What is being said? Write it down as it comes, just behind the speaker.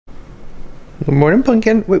Good morning,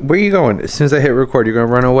 Pumpkin. Wait, where are you going? As soon as I hit record, you're gonna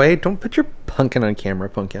run away? Don't put your pumpkin on camera,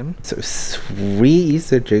 Pumpkin. So sweet,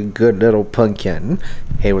 such a good little pumpkin.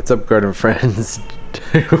 Hey, what's up, garden friends?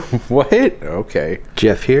 What? Okay.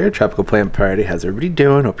 Jeff here, Tropical Plant Party. How's everybody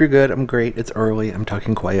doing? Hope you're good. I'm great. It's early. I'm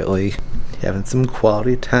talking quietly. Having some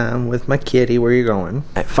quality time with my kitty. Where are you going?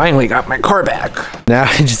 I finally got my car back. Now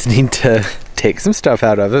I just need to take some stuff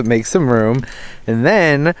out of it, make some room, and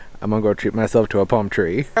then I'm gonna go treat myself to a palm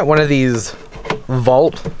tree. Got one of these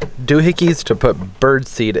vault doohickeys to put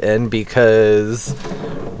birdseed in because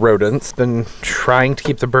rodents been trying to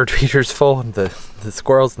keep the bird feeders full, and the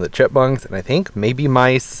squirrels and the chipmunks, and I think maybe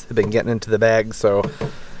mice have been getting into the bag, so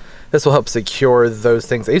this will help secure those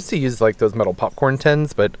things. I used to use like those metal popcorn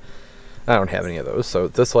tins, but I don't have any of those, so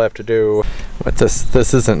this will have to do. But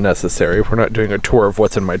this isn't necessary. We're not doing a tour of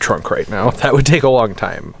what's in my trunk right now. That would take a long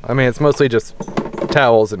time. I mean, it's mostly just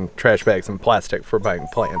towels and trash bags and plastic for buying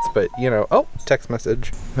plants, but you know. Oh, text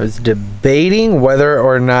message. I was debating whether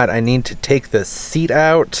or not I need to take the seat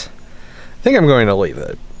out. I think I'm going to leave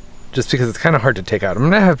it, just because it's kind of hard to take out. I'm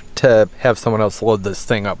gonna have to have someone else load this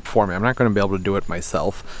thing up for me. I'm not gonna be able to do it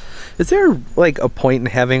myself. Is there like a point in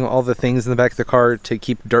having all the things in the back of the car to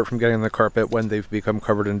keep dirt from getting on the carpet when they've become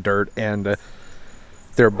covered in dirt and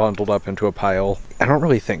they're bundled up into a pile? I don't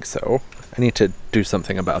really think so. I need to do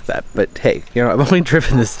something about that. But hey, you know, I've only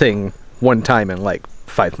driven this thing one time in like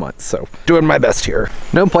 5 months, so doing my best here.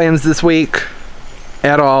 No plans this week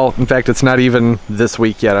at all. In fact, it's not even this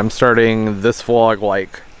week yet. I'm starting this vlog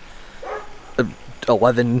like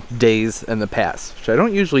 11 days in the past, which I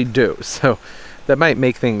don't usually do, so that might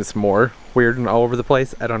make things more weird and all over the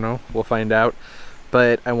place. I don't know. We'll find out.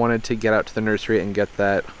 But I wanted to get out to the nursery and get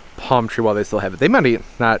that palm tree while they still have it. They might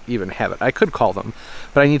not even have it. I could call them,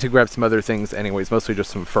 but I need to grab some other things anyways, mostly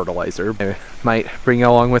just some fertilizer. I might bring you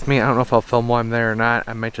along with me. I don't know if I'll film while I'm there or not.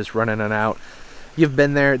 I might just run in and out. You've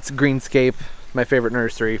been there. It's Greenscape, my favorite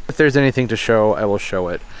nursery. If there's anything to show, I will show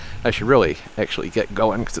it. I should really actually get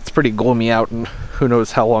going because it's pretty gloomy out and who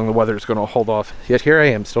knows how long the weather's going to hold off. Yet here I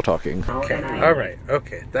am still talking. Okay, all right,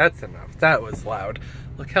 okay, that's enough. That was loud.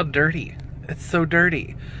 Look how dirty. It's so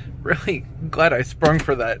dirty. Really glad I sprung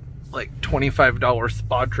for that like $25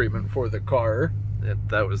 spa treatment for the car.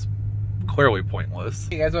 That was clearly pointless.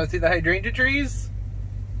 You guys want to see the hydrangea trees?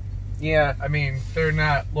 Yeah, I mean, they're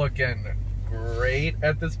not looking great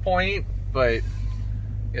at this point, but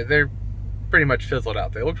yeah, they're pretty much fizzled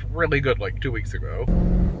out. They looked really good like 2 weeks ago.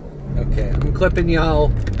 Okay, I'm clipping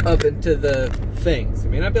y'all up into the things. You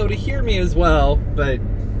may not be able to hear me as well, but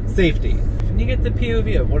safety. Can you get the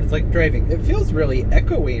POV of what it's like driving? It feels really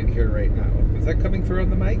echoey in here right now. Is that coming through on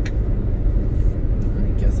the mic?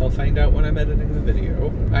 I guess I'll find out when I'm editing the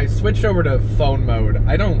video. I switched over to phone mode.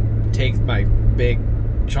 I don't take my big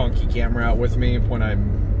chunky camera out with me when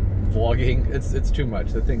I'm vlogging. It's too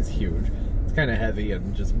much. The thing's huge. Kind of heavy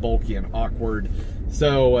and just bulky and awkward,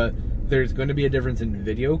 so there's going to be a difference in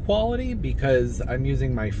video quality because I'm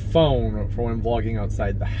using my phone for when I'm vlogging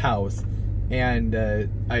outside the house, and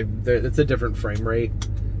it's a different frame rate.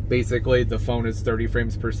 Basically, the phone is 30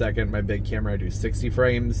 frames per second. My big camera I do 60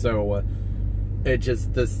 frames, so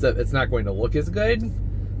it's not going to look as good.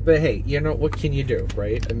 But hey, you know, what can you do,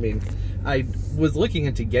 right? I mean, I was looking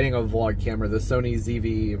into getting a vlog camera, the Sony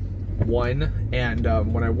ZV-1,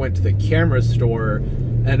 and when I went to the camera store,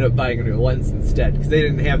 I ended up buying a new lens instead because they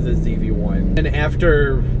didn't have the ZV-1. And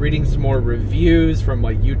after reading some more reviews from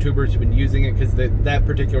like YouTubers who've been using it, because that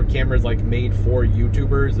particular camera is like made for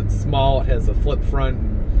YouTubers. It's small, it has a flip front,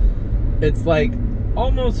 it's like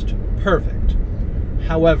almost perfect.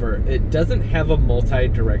 However, it doesn't have a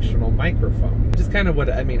multi-directional microphone, which is kind of what,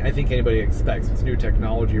 I mean, I think anybody expects. It's new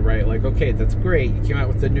technology, right? Like, okay, that's great. You came out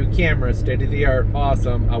with a new camera, state-of-the-art,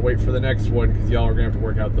 awesome. I'll wait for the next one because y'all are going to have to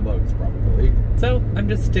work out the bugs probably. So I'm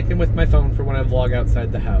just sticking with my phone for when I vlog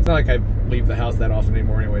outside the house. It's not like I leave the house that often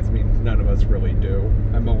anymore anyways. I mean, none of us really do.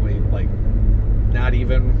 I'm only like not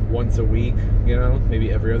even once a week, you know,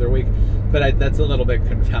 maybe every other week. But that's a little bit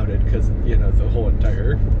confounded because, you know, the whole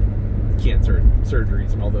entire cancer and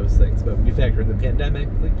surgeries and all those things. But when you factor in the pandemic,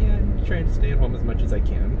 like, yeah, I'm trying to stay at home as much as I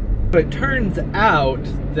can. But it turns out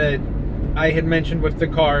that I had mentioned with the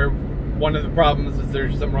car, one of the problems is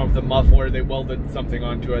there's something wrong with the muffler. They welded something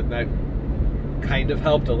onto it, and that kind of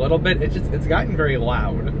helped a little bit. It's gotten very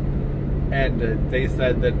loud, and they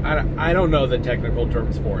said that I don't know the technical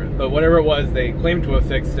terms for it, but whatever it was, they claimed to have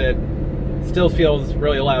fixed it. Still feels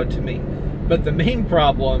really loud to me. But the main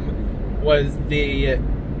problem was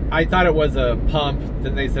I thought it was a pump,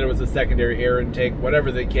 then they said it was a secondary air intake.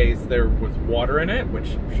 Whatever the case, there was water in it,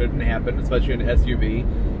 which shouldn't happen, especially in an SUV.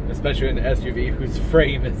 Especially in an SUV whose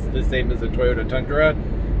frame is the same as a Toyota Tundra.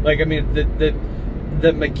 Like, I mean,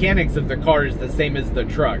 the mechanics of the car is the same as the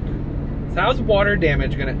truck. So how's water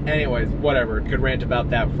damage gonna, anyways, whatever, could rant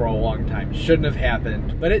about that for a long time. Shouldn't have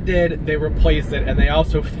happened, but it did. They replaced it, and they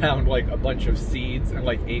also found like a bunch of seeds and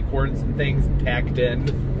like acorns and things packed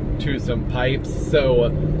in to some pipes. So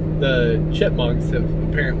the chipmunks have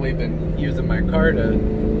apparently been using my car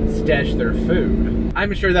to stash their food.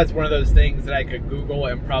 I'm sure that's one of those things that I could Google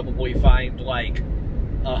and probably find like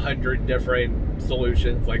 100 different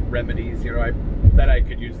solutions, like remedies, you know, I bet I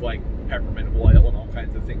could use like peppermint oil and all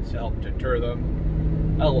kinds of things to help deter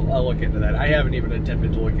them. I'll look into that. I haven't even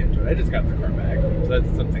attempted to look into it. I just got the car back, so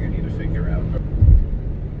that's something I need to figure out.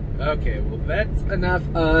 Okay, well that's enough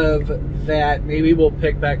of that. Maybe we'll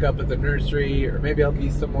pick back up at the nursery, or maybe I'll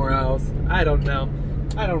be somewhere else. I don't know.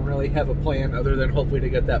 I don't really have a plan other than hopefully to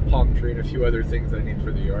get that palm tree and a few other things I need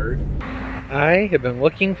for the yard. I have been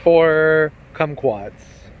looking for kumquats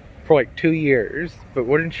for like 2 years, but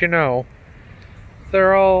wouldn't you know,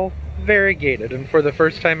 they're all variegated, and for the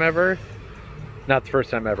first time ever, not the first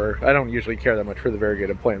time ever, I don't usually care that much for the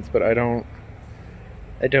variegated plants, but I don't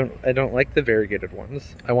like the variegated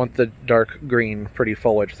ones. I want the dark green pretty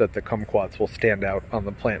foliage so that the kumquats will stand out on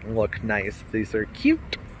the plant and look nice. These are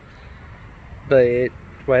cute, but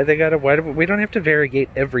why we don't have to variegate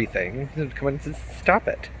everything. Come on, stop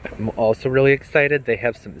it. I'm also really excited. They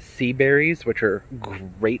have some sea berries, which are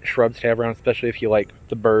great shrubs to have around, especially if you like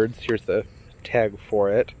the birds. Here's the tag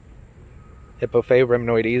for it. Hippophae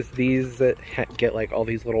rhamnoides. These get like all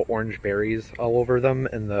these little orange berries all over them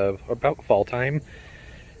in the about fall time.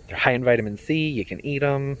 They're high in vitamin C, you can eat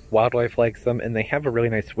them, wildlife likes them, and they have a really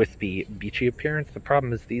nice wispy, beachy appearance. The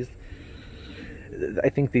problem is I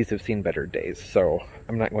think these have seen better days, so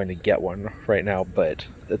I'm not going to get one right now, but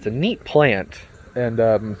it's a neat plant, and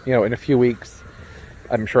you know, in a few weeks,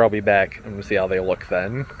 I'm sure I'll be back and we'll see how they look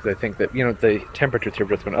then, because I think that, you know, the temperatures here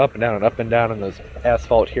have just been up and down and up and down, and there's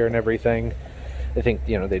asphalt here and everything. I think,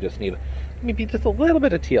 you know, they just need maybe just a little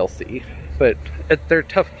bit of TLC, but they're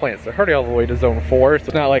tough plants. They're hardy all the way to zone 4, so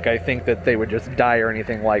it's not like I think that they would just die or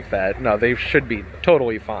anything like that. No, they should be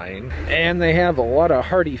totally fine. And they have a lot of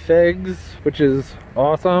hardy figs, which is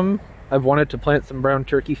awesome. I've wanted to plant some brown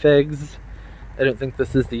turkey figs. I don't think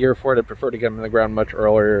this is the year for it. I'd prefer to get them in the ground much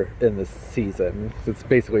earlier in the season, because it's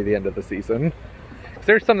basically the end of the season.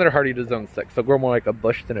 There's some that are hardy to zone 6. They'll grow more like a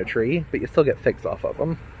bush than a tree, but you still get figs off of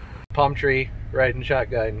them. Palm tree, riding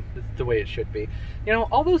shotgun. This is the way it should be. You know,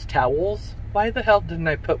 all those towels, why the hell didn't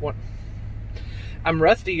I put one? I'm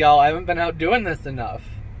rusty, y'all. I haven't been out doing this enough.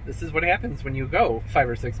 This is what happens when you go 5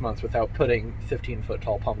 or 6 months without putting 15-foot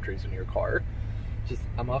tall palm trees in your car. Just,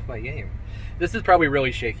 I'm off my game. This is probably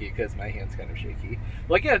really shaky because my hand's kind of shaky.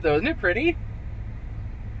 Look at it though, isn't it pretty?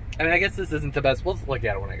 I mean, I guess this isn't the best. We'll look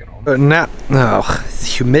at it when I get home. No, it's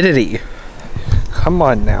humidity. Come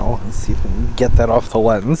on now. Let's see if we can get that off the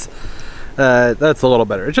lens. That's a little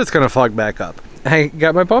better. It's just gonna fog back up. I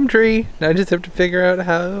got my palm tree. Now I just have to figure out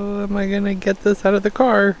how am I gonna get this out of the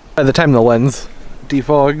car. By the time the lens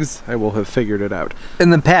defogs, I will have figured it out.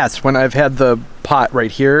 In the past, when I've had the pot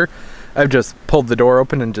right here, I've just pulled the door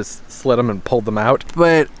open and just slid them and pulled them out.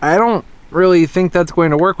 But I don't really think that's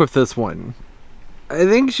going to work with this one. I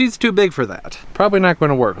think she's too big for that. Probably not going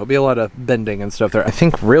to work. There'll be a lot of bending and stuff there. I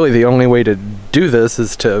think really the only way to do this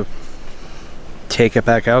is to take it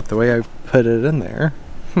back out the way I put it in there.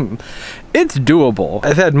 It's doable.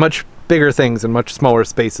 I've had much bigger things in much smaller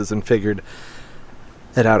spaces and figured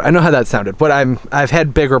it out. I know how that sounded, but I've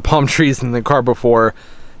had bigger palm trees in the car before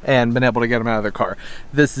and been able to get them out of the car.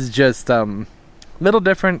 This is just a little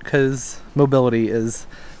different because mobility is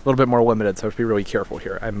a little bit more limited, so I have to be really careful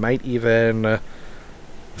here. I might even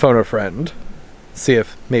phone a friend, see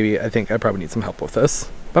if maybe, I think I probably need some help with this.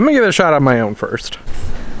 But I'm gonna give it a shot on my own first.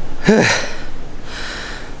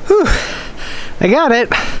 I got it.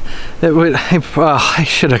 I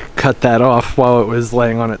should have cut that off while it was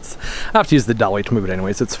laying on its... I have to use the dolly to move it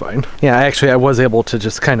anyways, it's fine. Yeah, actually I was able to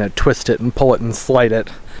just kind of twist it and pull it and slide it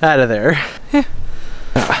out of there.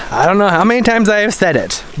 I don't know how many times I have said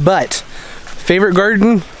it, but favorite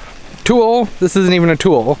garden tool, this isn't even a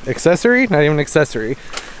tool. Accessory? Not even an accessory.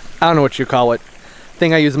 I don't know what you call it.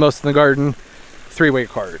 Thing I use most in the garden, 3-way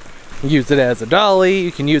cart. You use it as a dolly,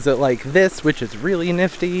 you can use it like this, which is really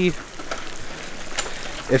nifty.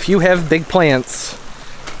 If you have big plants,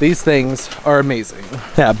 these things are amazing.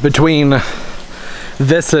 Yeah, between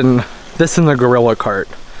this and the gorilla cart,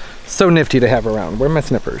 so nifty to have around. Where are my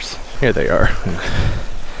snippers? Here they are.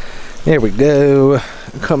 There we go.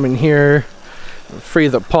 Come in here, free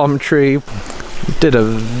the palm tree. Did a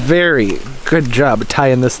very good job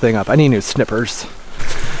tying this thing up. I need new snippers.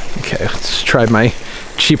 Okay, let's try my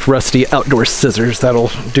cheap rusty outdoor scissors.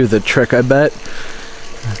 That'll do the trick, I bet.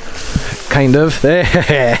 Kind of.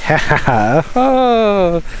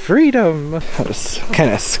 Oh, freedom. I'll just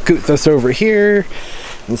kind of scoot this over here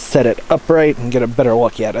and set it upright and get a better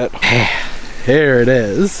look at it. Here it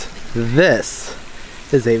is. This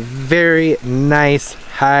is a very nice,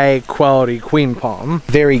 high quality queen palm.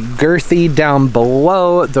 Very girthy down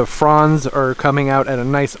below. The fronds are coming out at a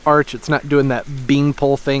nice arch. It's not doing that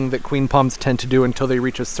beanpole thing that queen palms tend to do until they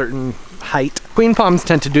reach a certain height. Queen palms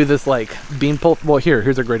tend to do this like beanpole. Well,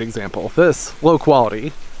 here's a great example. This low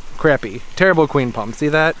quality, crappy, terrible queen palm. See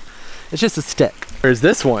that? It's just a stick. Whereas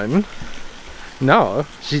this one, no,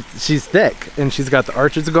 she's thick and she's got the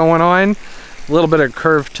arches going on. A little bit of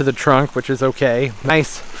curve to the trunk, which is okay.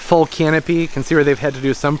 Nice full canopy. You can see where they've had to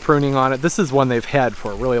do some pruning on it. This is one they've had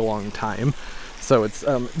for a really long time, so it's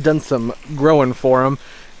done some growing for them.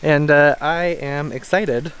 And I am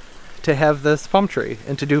excited to have this palm tree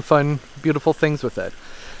and to do fun, beautiful things with it.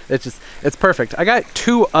 It's perfect. I got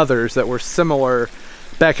two others that were similar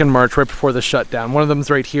back in March, right before the shutdown. One of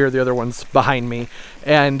them's right here, the other one's behind me,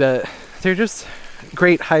 and they're just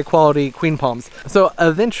great high quality queen palms. So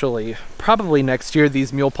eventually, probably next year,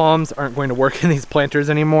 these mule palms aren't going to work in these planters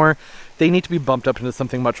anymore. They need to be bumped up into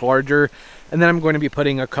something much larger, and then I'm going to be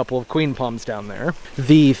putting a couple of queen palms down there.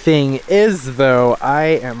 The thing is though, I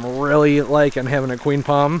am really liking having a queen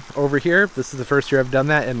palm over here. This is the first year I've done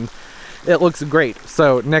that and it looks great.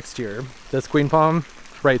 So next year, this queen palm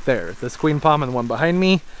right there, this queen palm and the one behind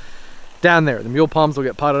me down there. The mule palms will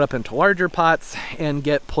get potted up into larger pots and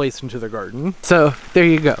get placed into the garden. So there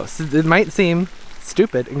you go. So it might seem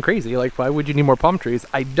stupid and crazy, like why would you need more palm trees?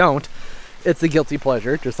 I don't. It's a guilty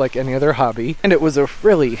pleasure, just like any other hobby. And it was a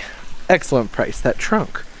really excellent price. That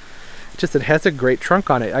trunk, it has a great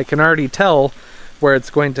trunk on it. I can already tell where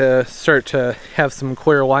it's going to start to have some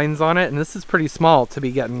clear lines on it, and this is pretty small to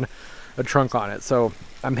be getting a trunk on it. So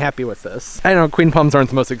I'm happy with this. I know queen palms aren't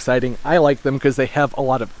the most exciting. I like them because they have a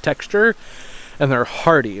lot of texture and they're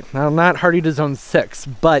hardy. Now, not hardy to zone 6,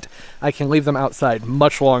 but I can leave them outside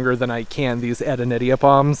much longer than I can these Adonidia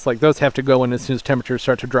palms. Like, those have to go in as soon as temperatures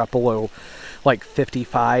start to drop below like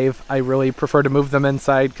 55. I really prefer to move them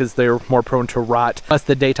inside because they're more prone to rot. Plus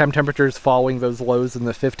the daytime temperatures following those lows in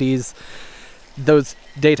the 50s, those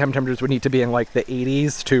daytime temperatures would need to be in like the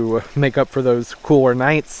 80s to make up for those cooler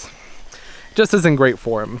nights. Just isn't great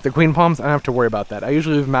for them. The queen palms, I don't have to worry about that. I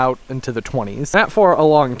usually leave them out into the 20s. Not for a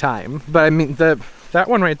long time, but I mean, that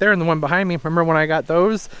one right there and the one behind me, remember when I got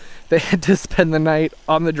those? They had to spend the night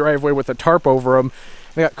on the driveway with a tarp over them.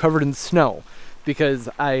 They got covered in snow because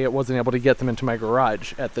I wasn't able to get them into my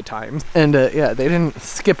garage at the time. And yeah, they didn't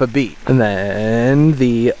skip a beat. And then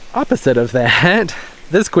the opposite of that,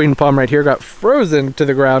 this queen palm right here got frozen to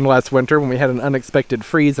the ground last winter when we had an unexpected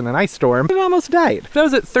freeze and an ice storm. It almost died. That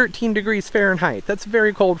was at 13 degrees Fahrenheit. That's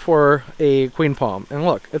very cold for a queen palm. And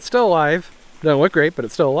look, it's still alive. Doesn't look great, but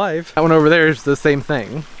it's still alive. That one over there is the same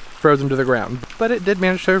thing, frozen to the ground. But it did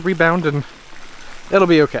manage to rebound and it'll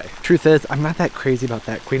be okay. Truth is, I'm not that crazy about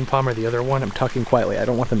that queen palm or the other one. I'm talking quietly. I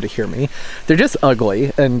don't want them to hear me. They're just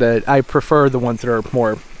ugly, and I prefer the ones that are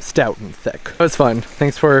more stout and thick. It was fun.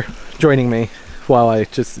 Thanks for joining me while I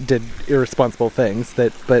just did irresponsible things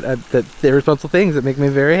the irresponsible things that make me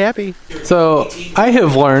very happy. So I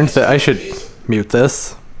have learned that I should mute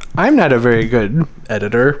this. I'm not a very good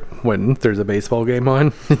editor when there's a baseball game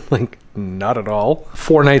on. Like, not at all.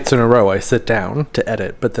 4 nights in a row I sit down to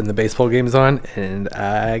edit, but then the baseball game's on and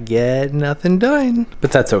I get nothing done.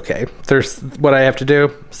 But that's okay. There's what I have to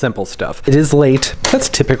do, simple stuff. It is late. That's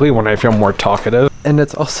typically when I feel more talkative. And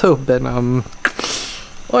it's also been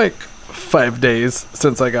like 5 days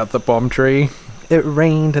since I got the palm tree. It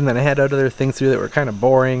rained and then I had other things to do that were kind of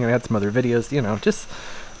boring, and I had some other videos, you know, just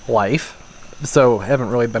life. So I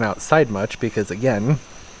haven't really been outside much because, again,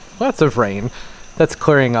 lots of rain. That's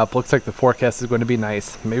clearing up. Looks like the forecast is going to be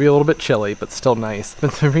nice. Maybe a little bit chilly, but still nice.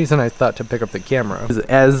 But the reason I thought to pick up the camera is,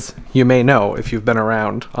 as you may know if you've been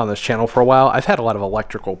around on this channel for a while, I've had a lot of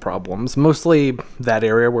electrical problems. Mostly that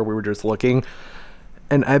area where we were just looking.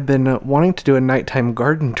 And I've been wanting to do a nighttime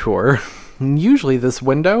garden tour. And usually this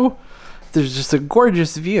window, there's just a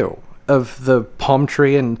gorgeous view of the palm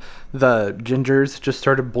tree, and the gingers just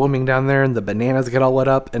started blooming down there, and the bananas get all lit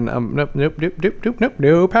up, and nope,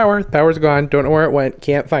 no power. Power's gone. Don't know where it went.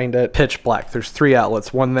 Can't find it. Pitch black. There's 3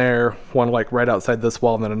 outlets. One there, one like right outside this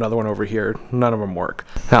wall, and then another one over here. None of them work.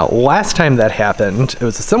 Now, last time that happened, it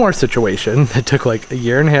was a similar situation. It took like 1.5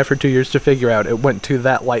 years or 2 years to figure out. It went to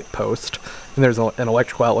that light post, and there's an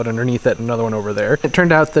electrical outlet underneath it, and another one over there. It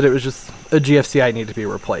turned out that it was just a GFCI needed to be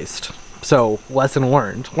replaced. So, lesson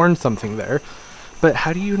learned. Learned something there. But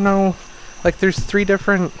how do you know Like there's 3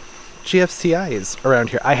 different GFCIs around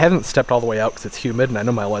here. I haven't stepped all the way out because it's humid and I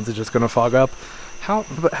know my lens is just going to fog up. How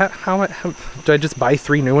do I just buy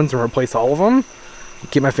 3 new ones and replace all of them?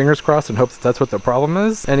 Keep my fingers crossed and hope that that's what the problem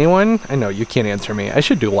is. Anyone? I know you can't answer me. I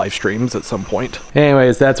should do live streams at some point.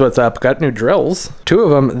 Anyways, that's what's up. Got new drills. 2 of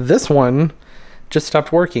them. This one just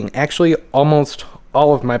stopped working. Actually, almost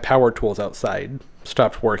all of my power tools outside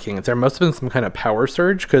stopped working. There must have been some kind of power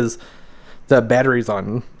surge because the batteries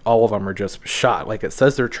on all of them are just shot. Like it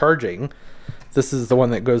says they're charging. This is the one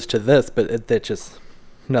that goes to this, but it just,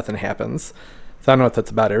 nothing happens. So I don't know what that's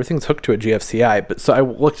about. Everything's hooked to a GFCI. But so I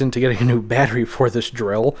looked into getting a new battery for this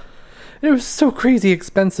drill. And it was so crazy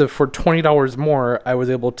expensive. For $20 more, I was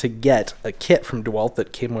able to get a kit from DeWalt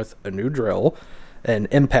that came with a new drill, an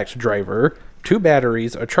impact driver, 2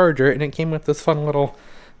 batteries, a charger, and it came with this fun little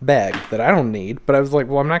bag that I don't need. But I was like,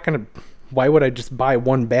 well, I'm not going to, why would I just buy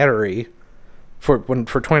 1 battery for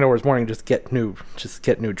 $20 more and just get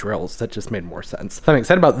new drills? That just made more sense. So I'm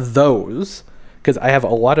excited about those, because I have a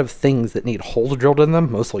lot of things that need holes drilled in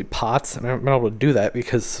them, mostly pots, and I haven't been able to do that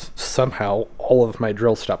because somehow all of my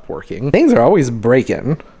drills stopped working. Things are always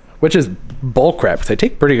breaking, which is bullcrap, because I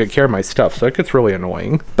take pretty good care of my stuff, so it gets really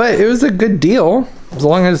annoying. But it was a good deal, as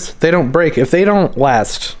long as they don't break. If they don't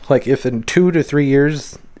last, like if in 2 to 3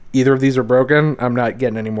 years either of these are broken, I'm not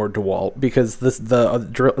getting any more DeWalt, because the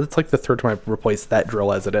drill, it's like the 3rd time I've replaced that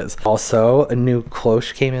drill as it is. Also, a new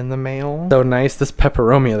Cloche came in the mail. So nice. This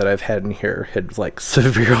peperomia that I've had in here had like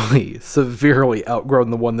severely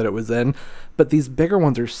outgrown the one that it was in. But these bigger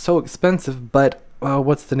ones are so expensive. But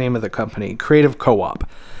what's the name of the company? Creative Co-op.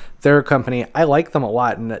 They're a company. I like them a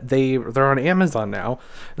lot, and they're on Amazon now.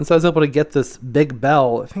 And so I was able to get this big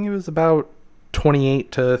bell. I think it was about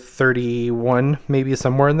 28 to 31, maybe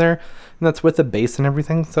somewhere in there, and that's with the base and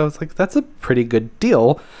everything. So it's like, that's a pretty good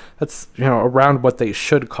deal. That's, you know, around what they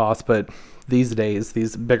should cost, but these days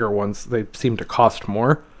these bigger ones, they seem to cost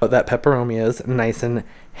more. But that peperomia is nice and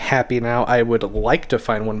happy now. I would like to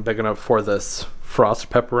find one big enough for this frost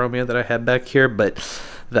peperomia that I had back here, but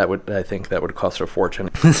I think that would cost a fortune.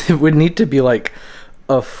 It would need to be like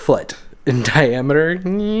a foot in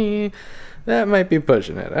diameter. That might be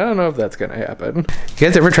pushing it. I don't know if that's gonna happen. You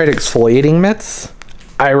guys ever tried exfoliating mitts?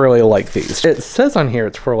 I really like these. It says on here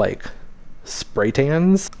it's for like spray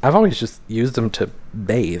tans. I've always just used them to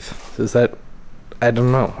bathe. Is that, I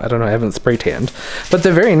don't know. I haven't spray tanned. But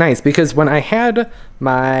they're very nice, because when I had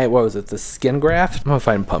my, what was it, the skin graft? I'm gonna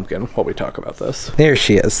find Pumpkin while we talk about this. There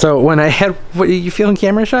she is. So when I had, what, are you feeling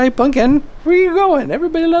camera shy? Pumpkin, where are you going?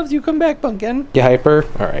 Everybody loves you. Come back, Pumpkin. You hyper?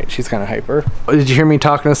 All right, she's kind of hyper. Did you hear me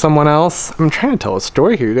talking to someone else? I'm trying to tell a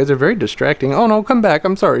story here. You guys are very distracting. Oh no, come back.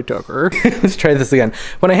 I'm sorry, Tucker. Let's try this again.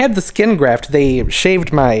 When I had the skin graft, they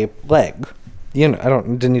shaved my leg. You know,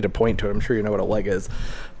 didn't need to point to it. I'm sure you know what a leg is.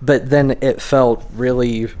 But then it felt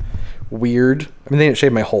really weird. I mean, they didn't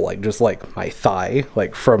shave my whole leg, just like my thigh,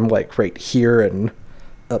 like from like right here and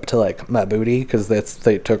up to like my booty, because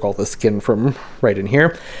they took all the skin from right in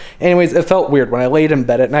here. Anyways, it felt weird. When I laid in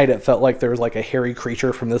bed at night, it felt like there was like a hairy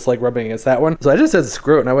creature from this leg rubbing against that one. So I just said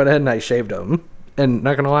screw it, and I went ahead and I shaved them. And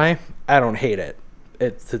not gonna lie, I don't hate it.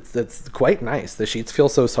 It's quite nice. The sheets feel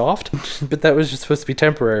so soft, but that was just supposed to be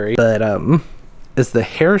temporary. But as the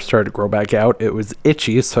hair started to grow back out, it was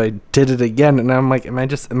itchy, so I did it again, and I'm like, am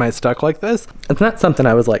I stuck like this? It's not something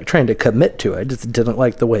I was like trying to commit to. I just didn't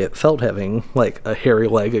like the way it felt having like a hairy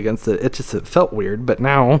leg against it. It felt weird. But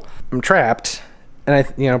now I'm trapped, and I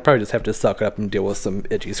probably just have to suck it up and deal with some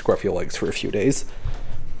itchy, scruffy legs for a few days.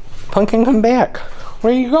 Pumpkin, come back.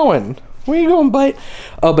 Where are you going? Where are you going, bite?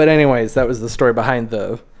 Oh, but anyways, that was the story behind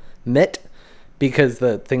the mitt. Because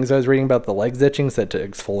the things I was reading about the legs itching said to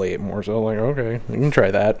exfoliate more, so I'm like, okay, you can try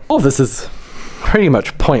that. All this is pretty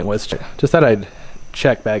much pointless. Just thought I'd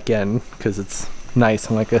check back in, because it's nice,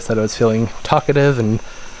 and like I said, I was feeling talkative, and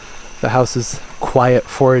the house is quiet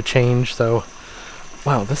for a change, so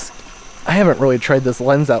wow, I haven't really tried this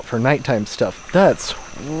lens out for nighttime stuff. That's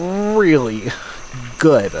really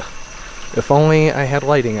good. If only I had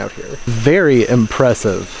lighting out here. Very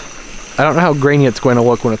impressive. I don't know how grainy it's going to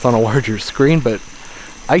look when it's on a larger screen, but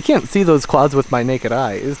I can't see those clouds with my naked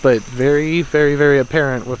eyes, but very, very, very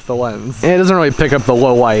apparent with the lens. And it doesn't really pick up the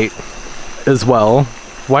low light as well.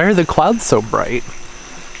 Why are the clouds so bright?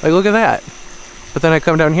 Like, look at that. But then I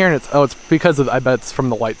come down here and it's because of, I bet it's from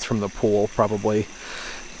the lights from the pool, probably.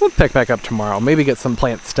 We'll pick back up tomorrow. Maybe get some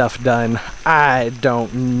plant stuff done. I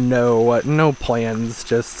don't know what, no plans,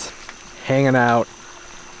 just hanging out.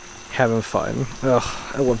 Having fun. Ugh,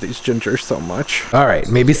 I love these gingers so much. All right,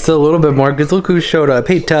 maybe still a little bit more, because look who showed up.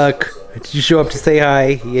 Hey, Tuck. Did you show up to say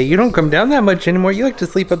hi? Yeah, you don't come down that much anymore. You like to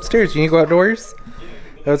sleep upstairs. You need to go outdoors?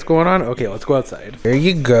 What's going on? Okay, let's go outside. There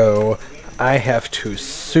you go. I have to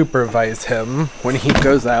supervise him when he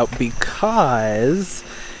goes out because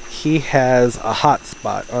he has a hot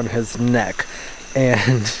spot on his neck.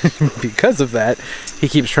 And because of that, he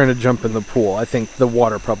keeps trying to jump in the pool. I think the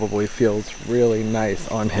water probably feels really nice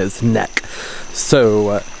on his neck.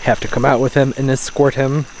 So have to come out with him and escort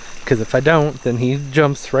him, because if I don't, then he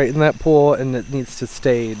jumps right in that pool and it needs to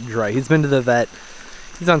stay dry. He's been to the vet.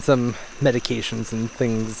 He's on some medications and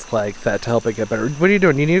things like that to help it get better. What are you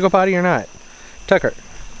doing? Do you need to go potty or not? Tucker,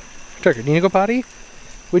 do you need to go potty?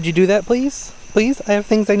 Would you do that, please? Please? I have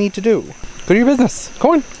things I need to do. Go to your business.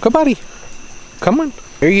 Go on. Go potty. Come on.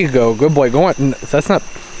 There you go. Good boy. Go on. That's not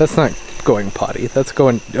going potty. That's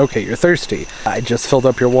going... Okay, you're thirsty. I just filled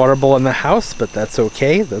up your water bowl in the house, but that's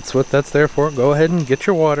okay. That's what that's there for. Go ahead and get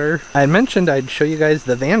your water. I mentioned I'd show you guys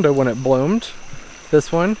the Vanda when it bloomed.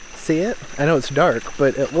 This one. See it? I know it's dark,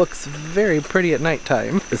 but it looks very pretty at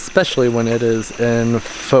nighttime, especially when it is in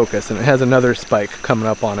focus, and it has another spike coming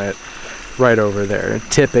up on it right over there.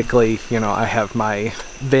 Typically, you know, I have my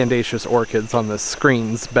Vandaceous orchids on the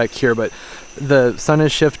screens back here, but the sun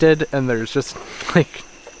has shifted and there's just like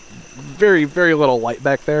very, very little light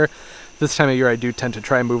back there. This time of year I do tend to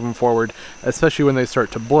try and move them forward, especially when they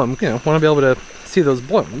start to bloom. You know, want to be able to see those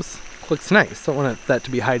blooms. Looks nice. Don't want that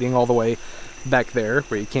to be hiding all the way back there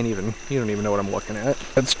where you don't even know what I'm looking at.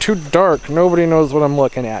 It's too dark. Nobody knows what I'm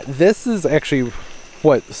looking at. This is actually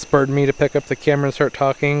what spurred me to pick up the camera and start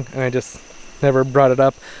talking, and I just never brought it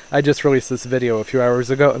up. I just released this video a few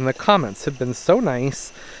hours ago and the comments have been so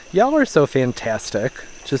nice. Y'all are so fantastic.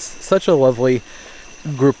 Just such a lovely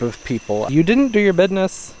group of people. You didn't do your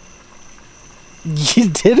business. You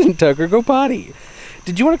didn't, Tucker. Go potty.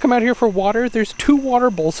 Did you want to come out here for water? There's 2 water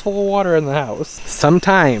bowls full of water in the house.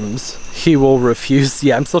 Sometimes he will refuse.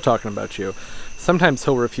 Yeah, I'm still talking about you. Sometimes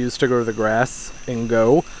he'll refuse to go to the grass and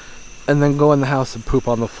then go in the house and poop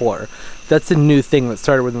on the floor. That's a new thing that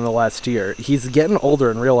started within the last year. He's getting older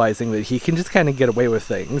and realizing that he can just kind of get away with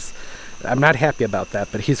things. I'm not happy about that,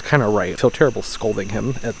 but he's kind of right. I feel terrible scolding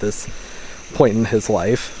him at this point in his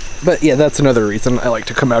life. But yeah, that's another reason I like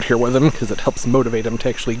to come out here with him, because it helps motivate him to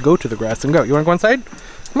actually go to the grass and go. You want to go inside?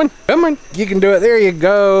 Come on, come on. You can do it. There you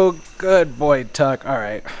go. Good boy, Tuck. All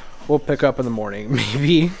right, we'll pick up in the morning.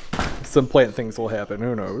 Maybe some plant things will happen.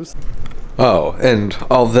 Who knows? Oh, and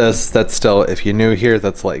all this, that's still, if you're new here,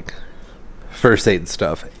 that's like first aid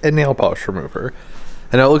stuff and nail polish remover.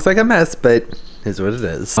 I know it looks like a mess, but is what it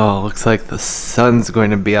is. Oh, looks like the sun's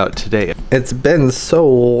going to be out today. It's been so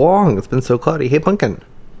long. It's been so cloudy. Hey, Pumpkin.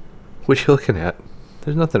 What you looking at?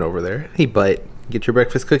 There's nothing over there. Hey, Bite. Get your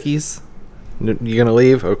breakfast cookies? You gonna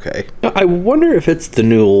leave? Okay. I wonder if it's the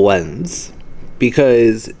new lens,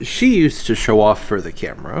 because she used to show off for the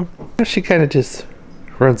camera. She kind of just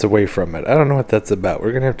runs away from it. I don't know what that's about.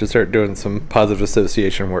 We're gonna have to start doing some positive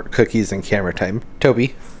association work. Cookies and camera time.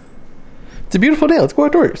 Toby. It's a beautiful day. Let's go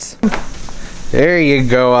outdoors. There you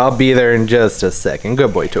go. I'll be there in just a second.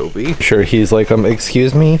 Good boy, Toby. Sure, he's like,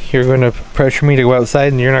 excuse me? You're going to pressure me to go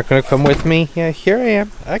outside and you're not going to come with me? Yeah, here I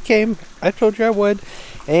am. I came. I told you I would.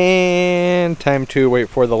 And time to wait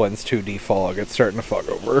for the lens to defog. It's starting to fog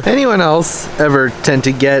over. Anyone else ever tend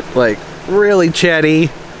to get like really chatty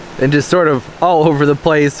and just sort of all over the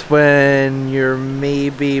place when you're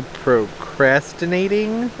maybe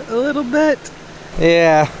procrastinating a little bit?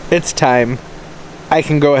 Yeah, it's time. I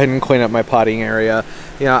can go ahead and clean up my potting area.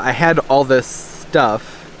 You know, I had all this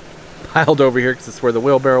stuff piled over here because it's where the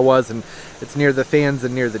wheelbarrow was, and it's near the fans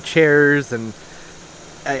and near the chairs, and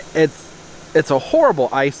it's a horrible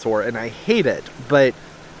eyesore, and I hate it, but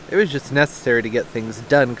it was just necessary to get things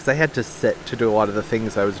done because I had to sit to do a lot of the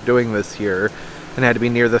things I was doing this year, and I had to be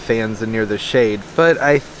near the fans and near the shade. But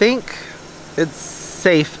I think it's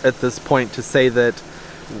safe at this point to say that,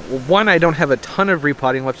 one, I don't have a ton of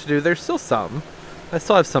repotting left to do. There's still some. I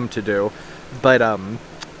still have some to do, but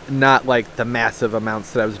not like the massive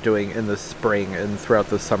amounts that I was doing in the spring and throughout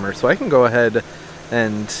the summer. So I can go ahead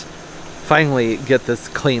and finally get this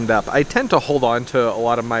cleaned up. I tend to hold on to a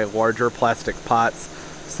lot of my larger plastic pots,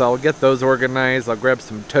 so I'll get those organized. I'll grab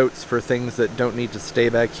some totes for things that don't need to stay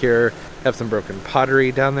back here. Have some broken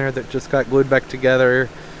pottery down there that just got glued back together.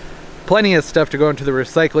 Plenty of stuff to go into the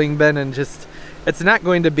recycling bin, and just, it's not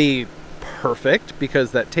going to be perfect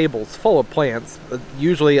because that table's full of plants.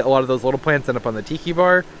 Usually a lot of those little plants end up on the tiki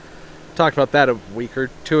bar. Talked about that a week or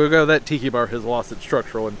two ago. That tiki bar has lost its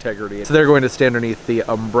structural integrity, so they're going to stay underneath the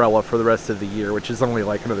umbrella for the rest of the year, which is only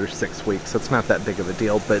like another 6 weeks, so it's not that big of a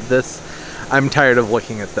deal. But this, I'm tired of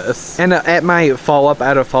looking at this. And at my follow-up, I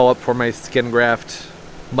had a follow-up for my skin graft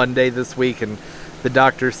Monday this week, and the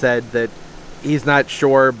doctor said that he's not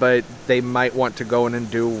sure, but they might want to go in and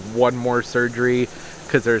do one more surgery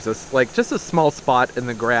because there's this, like, just a small spot in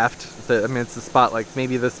the graft that, I mean, it's a spot like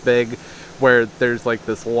maybe this big where there's like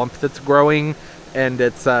this lump that's growing, and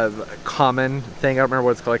it's a common thing. I don't remember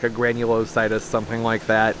what it's called, like a granulocytus, something like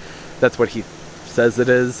that. That's what he says it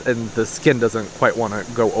is, and the skin doesn't quite want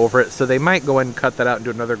to go over it, so they might go and cut that out and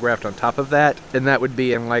do another graft on top of that, and that would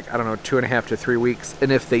be in, like, I don't know, 2.5 to 3 weeks.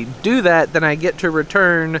 And if they do that, then I get to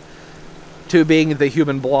return to being the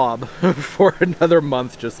human blob for another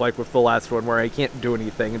month, just like with the last one, where I can't do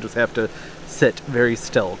anything and just have to sit very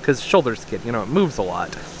still, because shoulder skin, you know, it moves a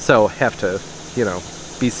lot, so have to, you know,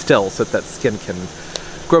 be still so that skin can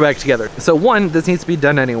grow back together. So 1, this needs to be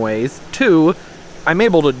done anyways. 2, I'm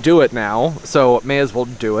able to do it now, so may as well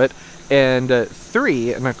do it. And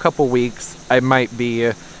 3, in a couple weeks, I might be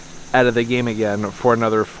out of the game again for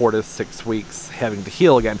another 4 to 6 weeks, having to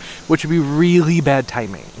heal again, which would be really bad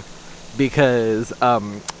timing. Because,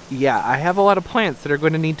 yeah, I have a lot of plants that are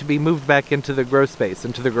going to need to be moved back into the grow space,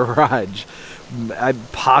 into the garage.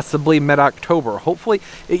 Possibly mid-October. Hopefully,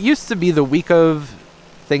 it used to be the week of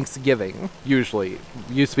Thanksgiving, usually. It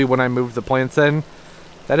used to be when I moved the plants in.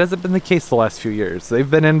 That hasn't been the case the last few years. They've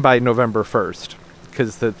been in by November 1st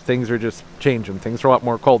because the things are just changing. Things are a lot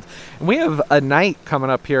more cold. And we have a night coming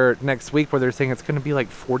up here next week where they're saying it's going to be like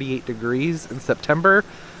 48 degrees in September.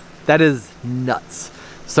 That is nuts.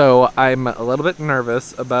 So I'm a little bit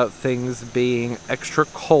nervous about things being extra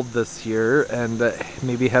cold this year and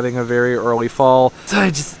maybe having a very early fall. So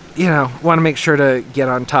I just, you know, want to make sure to get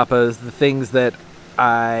on top of the things that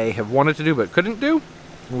I have wanted to do but couldn't do,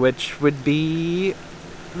 which would be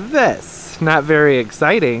this. Not very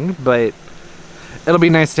exciting, but it'll be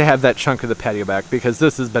nice to have that chunk of the patio back because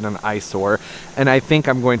this has been an eyesore. And I think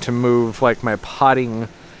I'm going to move like my potting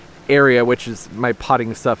area, which is my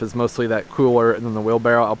potting stuff is mostly that cooler and then the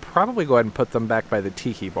wheelbarrow. I'll probably go ahead and put them back by the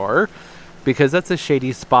tiki bar because that's a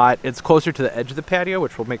shady spot. It's closer to the edge of the patio,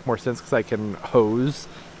 which will make more sense because I can hose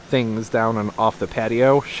things down and off the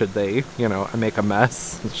patio should they, you know, make a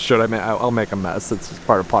mess. I'll make a mess. It's just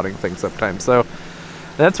part of potting things sometimes. So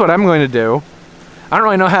that's what I'm going to do. I don't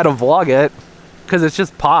really know how to vlog it because it's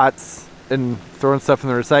just pots and throwing stuff in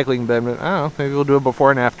the recycling bin, but I don't know, maybe we'll do it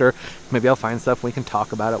before and after. Maybe I'll find stuff, we can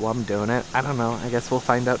talk about it while I'm doing it. I don't know, I guess we'll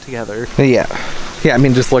find out together. Yeah, I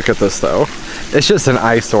mean, just look at this though. It's just an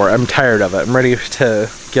eyesore. I'm tired of it. I'm ready to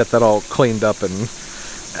get that all cleaned up, and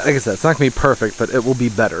like I said, it's not gonna be perfect, but it will be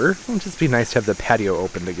better. It'll just be nice to have the patio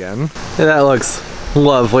opened again. Yeah, that looks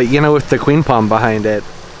lovely. You know, with the queen palm behind it,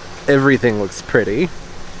 everything looks pretty.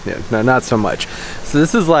 Yeah, no, not so much. So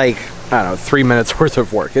this is like, I don't know, 3 minutes worth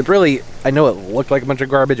of work. It really, I know it looked like a bunch of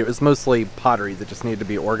garbage. It was mostly pottery that just needed to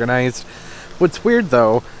be organized. What's weird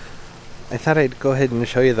though, I thought I'd go ahead and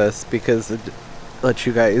show you this because it lets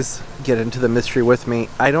you guys get into the mystery with me.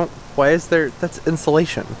 Why is there, that's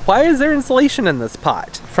insulation. Why is there insulation in this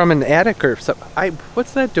pot? From an attic or something?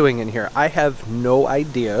 What's that doing in here? I have no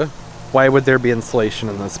idea. Why would there be insulation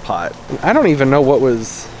in this pot? I don't even know what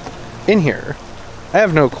was in here. I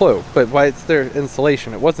have no clue, but why it's there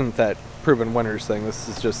insulation? It wasn't that Proven Winners thing. This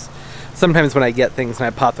is just, sometimes when I get things and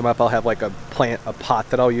I pot them up, I'll have like a pot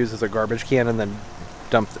that I'll use as a garbage can and then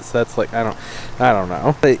dump this. So that's like, I don't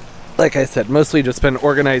know. But like I said, mostly just been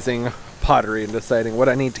organizing pottery and deciding what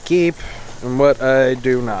I need to keep and what I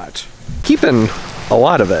do not. Keeping a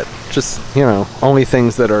lot of it, just, you know, only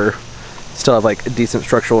things that are still have like a decent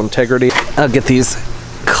structural integrity. I'll get these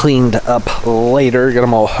cleaned up later, get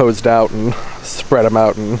them all hosed out and spread them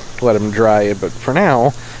out and let them dry, but for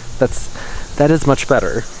now that is much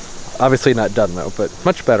better. Obviously not done though, but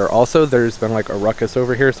much better. Also, there's been like a ruckus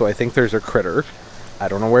over here, so I think there's a critter. I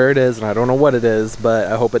don't know where it is and I don't know what it is,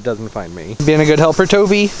 but I hope it doesn't find me. Being a good helper,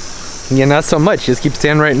 Toby? Yeah, not so much. You just keep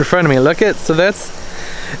standing right in front of me. Look it. So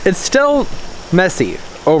it's still messy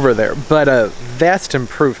over there, but a vast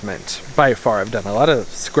improvement by far. I've done a lot of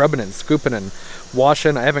scrubbing and scooping and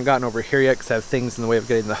washing. I haven't gotten over here yet because I have things in the way of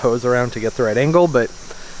getting the hose around to get the right angle, but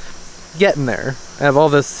getting there. I have all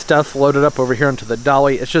this stuff loaded up over here onto the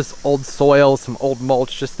dolly. It's just old soil, some old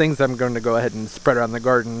mulch, just things I'm going to go ahead and spread around the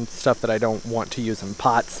garden, stuff that I don't want to use in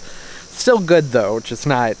pots. Still good though, just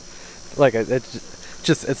not like it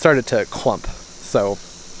started to clump, so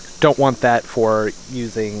don't want that for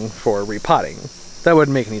using for repotting. That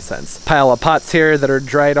wouldn't make any sense. Pile of pots here that are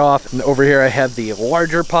dried off, and over here I have the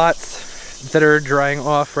larger pots that are drying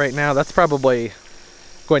off right now. That's probably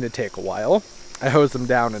going to take a while. I hose them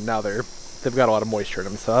down and now they've got a lot of moisture in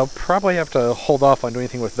them, so I'll probably have to hold off on doing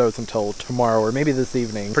anything with those until tomorrow or maybe this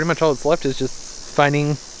evening. Pretty much all that's left is just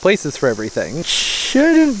finding places for everything.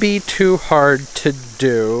 Shouldn't be too hard to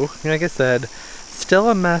do. Like I said, Still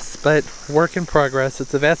a mess, but work in progress.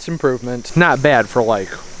 It's a vast improvement. Not bad for like,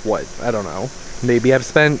 what, I don't know. Maybe I've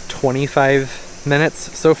spent 25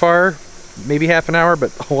 minutes so far, maybe half an hour,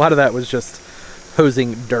 but a lot of that was just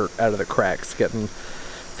hosing dirt out of the cracks, getting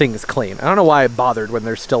things clean. I don't know why I bothered when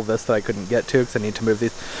there's still this that I couldn't get to because I need to move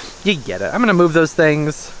these. You get it. I'm gonna move those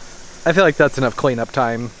things. I feel like that's enough cleanup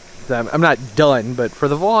time. I'm not done, but for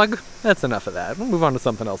the vlog, that's enough of that. We'll move on to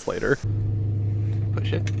something else later.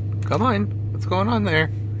 Push it. Come on. What's going on there?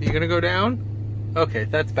 Are you gonna go down? Okay,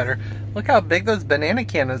 that's better. Look how big those banana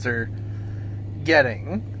cannas are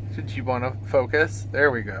getting. Should you want to focus?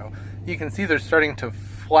 There we go. You can see they're starting to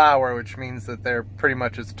flower, which means that they're pretty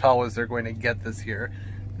much as tall as they're going to get this year.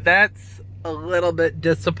 That's a little bit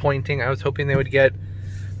disappointing. I was hoping they would get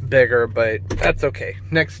bigger, but that's okay.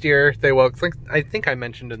 Next year they will. Like, I think I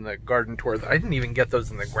mentioned in the garden tour that I didn't even get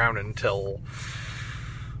those in the ground until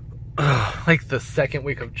like the second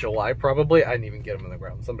week of July probably. I didn't even get them in the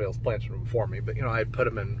ground. Somebody else planted them for me, but you know, I put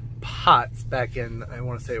them in pots back in, I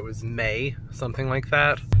want to say it was May, something like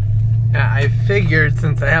that. I figured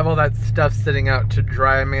since I have all that stuff sitting out to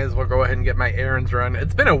dry, I may as well go ahead and get my errands run.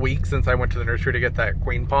 It's been a week since I went to the nursery to get that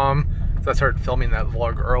queen palm, so I started filming that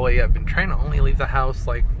vlog early. I've been trying to only leave the house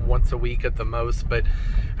like once a week at the most, but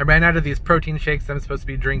I ran out of these protein shakes I'm supposed to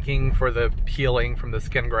be drinking for the healing from the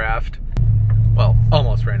skin graft. Well,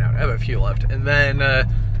 almost ran out. I have a few left. And then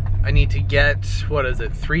I need to get, what is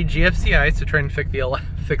it, 3 GFCIs to try and fix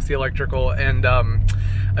the electrical. And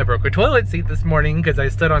I broke a toilet seat this morning because I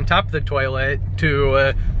stood on top of the toilet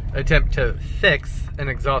to attempt to fix an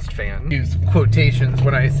exhaust fan. Use quotations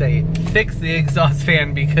when I say fix the exhaust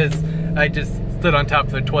fan because I just stood on top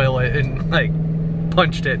of the toilet and like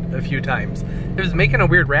punched it a few times. It was making a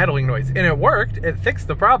weird rattling noise and it worked. It fixed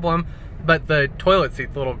the problem, but the toilet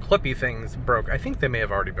seat, the little clippy things broke. I think they may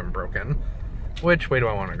have already been broken. Which way do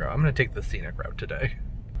I want to go? I'm going to take the scenic route today.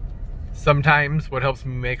 Sometimes what helps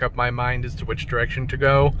me make up my mind as to which direction to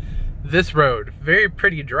go. This road, very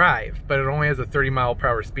pretty drive, but it only has a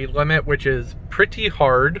 30-mile-per-hour speed limit, which is pretty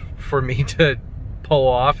hard for me to pull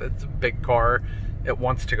off. It's a big car. It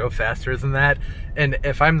wants to go faster than that. And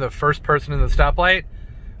if I'm the first person in the stoplight,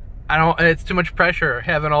 it's too much pressure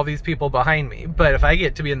having all these people behind me. But if I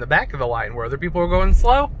get to be in the back of the line where other people are going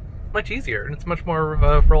slow, much easier, and it's much more of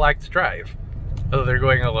a relaxed drive. Although they're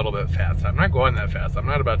going a little bit fast. I'm not going that fast. I'm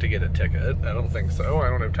not about to get a ticket. I don't think so. I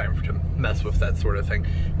don't have time to mess with that sort of thing.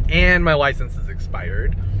 And my license is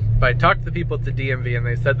expired. But I talked to the people at the DMV and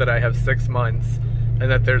they said that I have 6 months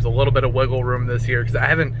and that there's a little bit of wiggle room this year because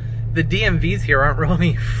the DMVs here aren't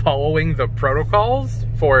really following the protocols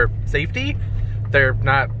for safety. They're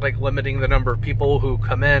not like limiting the number of people who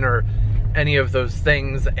come in or any of those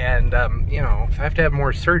things. And, you know, if I have to have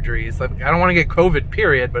more surgeries, like, I don't want to get COVID,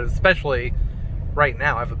 period, but especially right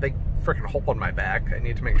now, I have a big freaking hole in my back. I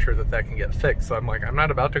need to make sure that that can get fixed. So I'm like, I'm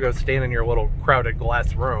not about to go stand in your little crowded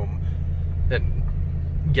glass room and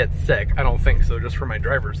get sick. I don't think so, just for my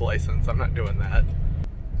driver's license. I'm not doing that.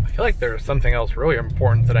 I feel like there's something else really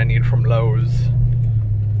important that I need from Lowe's,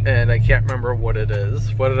 and I can't remember what it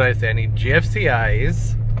is. What did I say? I need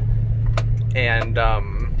GFCIs, and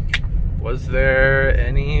was there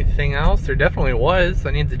anything else? There definitely was.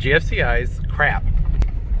 I need the GFCIs. Crap.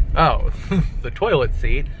 Oh, the toilet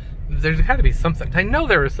seat. There's got to be something. I know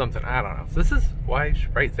there was something. I don't know. This is why I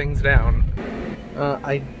should write things down.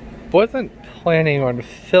 I wasn't planning on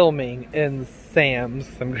filming in Sam's.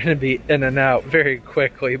 I'm going to be in and out very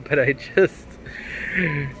quickly, but I just...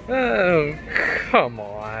 Oh, come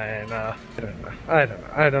on.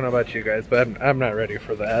 I don't know about you guys, but I'm not ready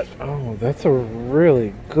for that. Oh, that's a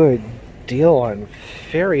really good deal on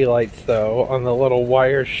fairy lights though, on the little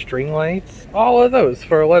wire string lights. All of those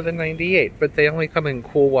for $11.98, but they only come in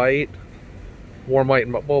cool white, warm white,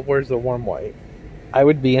 and well, where's the warm white? I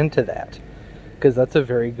would be into that because that's a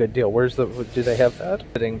very good deal. Where's the, do they have that?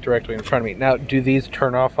 Sitting directly in front of me. Now, do these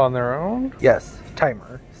turn off on their own? Yes,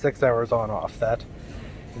 timer, 6 hours on off.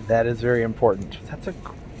 That is very important. That's a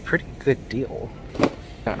pretty good deal.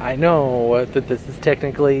 Now, I know that this is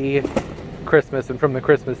technically Christmas and from the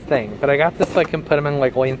Christmas thing, but I got this so I can put them in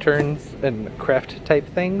like lanterns and craft type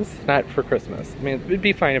things, not for Christmas. I mean, it'd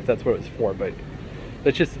be fine if that's what it was for, but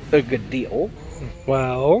that's just a good deal.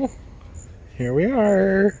 Well, here we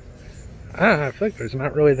are. I feel like there's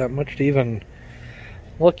not really that much to even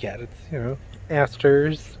look at. It's, you know,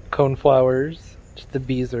 asters, coneflowers. Just the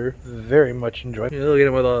bees are very much enjoying. Look at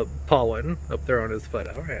him with a pollen up there on his foot.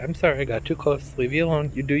 Alright, I'm sorry, I got too close. Leave you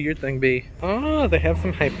alone. You do your thing, bee. Oh, they have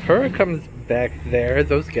some hypericums back there.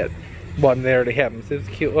 Those get one there to have them. See those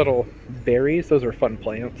cute little berries? Those are fun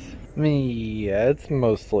plants. Yeah, it's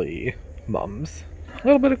mostly mums. A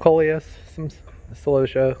little bit of coleus, some The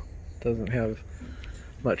Celosia doesn't have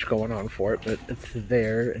much going on for it, but it's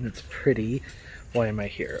there and it's pretty. Why am I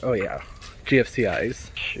here? Oh yeah,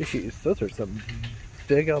 GFCIs. Jeez, those are some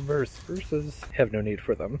big Alberta spruces. Have no need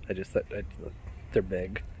for them. I just thought they're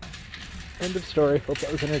big. End of story. Hope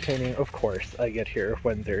that was entertaining. Of course, I get here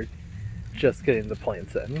when they're just getting the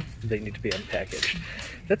plants in. They need to be unpackaged.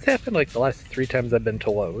 That's happened like the last 3 times I've been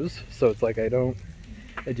to Lowe's, so it's like I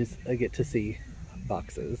get to see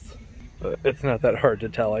boxes. But it's not that hard to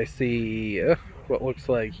tell. I see what looks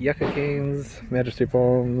like Yucca Canes, Majesty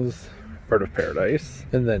Foams, Bird of Paradise,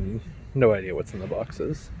 and then no idea what's in the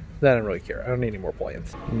boxes. I don't really care. I don't need any more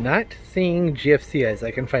plants. Not seeing GFCIs.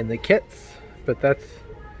 I can find the kits, but that's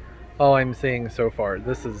all I'm seeing so far.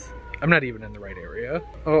 I'm not even in the right area.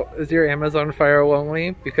 Oh, is your Amazon Fire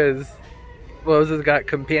lonely? Because Lowe's has got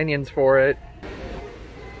companions for it.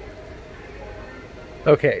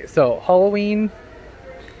 Okay, so Halloween,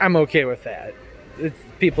 I'm okay with that.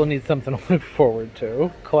 People need something to look forward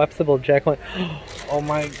to. Collapsible jack-o'-lantern. Oh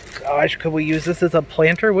my gosh, could we use this as a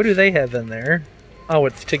planter? What do they have in there? Oh,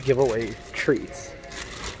 it's to give away treats.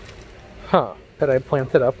 Huh. Could I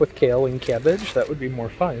plant it up with kale and cabbage? That would be more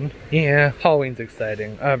fun. Yeah, Halloween's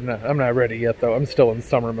exciting. I'm not ready yet though. I'm still in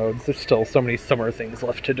summer mode. There's still so many summer things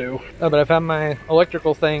left to do. Oh, but I found my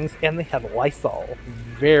electrical things and they have Lysol.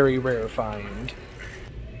 Very rare find.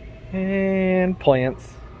 And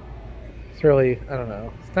plants. It's really, I don't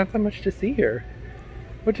know. It's not that much to see here.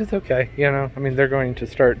 Which is okay, you know? I mean, they're going to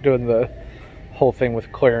start doing the whole thing with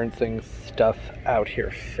clearancing stuff out here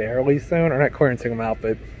fairly soon. Or not clearancing them out,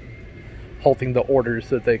 but halting the orders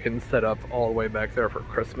so that they can set up all the way back there for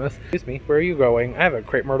Christmas. Excuse me, where are you going? I have a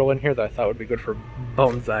crepe myrtle in here that I thought would be good for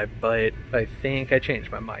bonsai, but I think I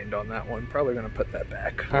changed my mind on that one. Probably gonna put that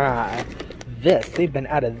back. They've been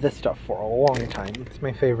out of this stuff for a long time. It's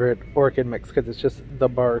my favorite orchid mix because it's just the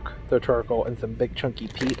bark, the charcoal, and some big chunky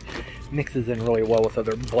peat. Mixes in really well with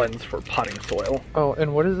other blends for potting soil. Oh,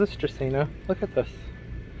 and what is this, Dracaena? Look at this.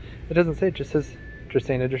 It doesn't say, it just says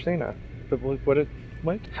Dracaena. But what?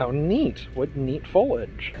 How neat. What neat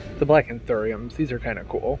foliage. The black anthuriums, these are kind of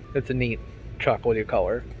cool. It's a neat chocolatey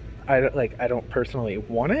color. I don't personally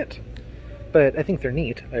want it, but I think they're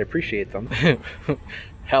neat. I appreciate them.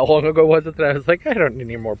 How long ago was it that I was like, I don't need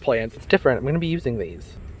any more plants? It's different. I'm going to be using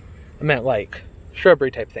these. I meant like shrubbery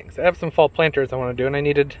type things. I have some fall planters I want to do and I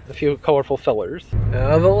needed a few colorful fillers.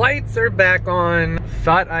 The lights are back on.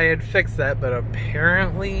 Thought I had fixed that, but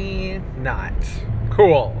apparently not.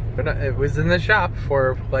 Cool. But it was in the shop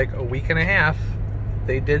for like a week and a half.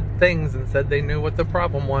 They did things and said they knew what the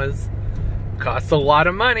problem was. Costs a lot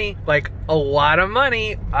of money. Like a lot of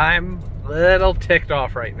money. I'm a little ticked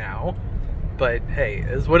off right now. But hey,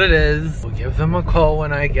 is what it is. We'll give them a call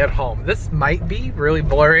when I get home. This might be really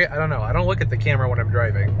blurry. I don't know. I don't look at the camera when I'm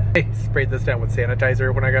driving. I sprayed this down with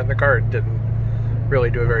sanitizer when I got in the car and didn't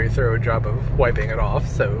really do a very thorough job of wiping it off.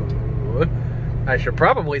 So I should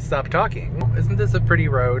probably stop talking. Isn't this a pretty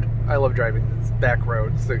road? I love driving these back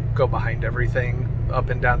roads that go behind everything,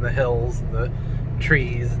 up and down the hills and the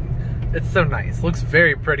trees. It's so nice. Looks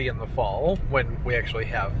very pretty in the fall when we actually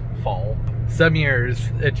have fall. Some years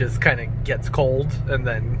it just kind of gets cold and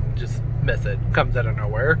then just miss it. Comes out of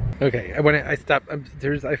nowhere. Okay, when I stopped,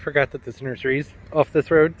 I forgot that this nursery's off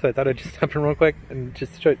this road, so I thought I'd just stop in real quick and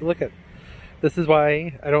just show you. Look at, this is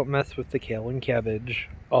why I don't mess with the kale and cabbage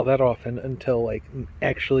all that often until like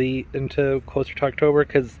actually into closer to October,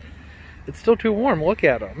 because it's still too warm. Look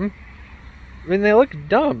at them. I mean, they look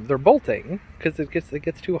dumb. They're bolting because it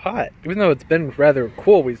gets too hot. Even though it's been rather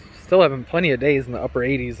cool, we still having plenty of days in the upper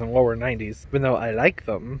 80s and lower 90s. Even though I like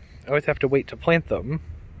them, I always have to wait to plant them.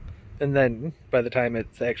 And then by the time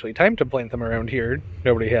it's actually time to plant them around here,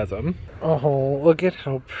 nobody has them. Oh, look at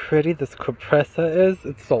how pretty this Cupressa is.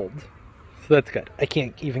 It's sold. So that's good. I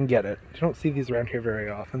can't even get it. You don't see these around here very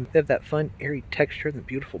often. They have that fun, airy texture and the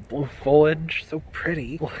beautiful blue foliage. So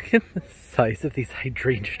pretty. Look at the size of these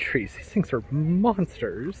hydrangea trees. These things are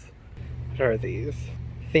monsters. What are these?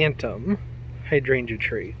 Phantom hydrangea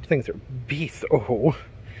tree. These things are beasts. Oh.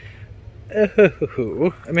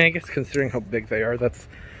 Oh. I mean, I guess considering how big they are, that's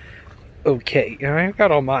okay. You know, I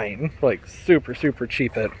got all mine like super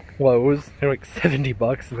cheap at Lowe's. They're like 70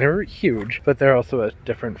 bucks and they're huge, but they're also a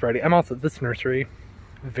different variety. I'm also, this nursery,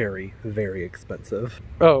 very expensive.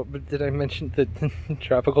 Oh, but did I mention that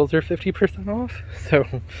tropicals are 50% off? So,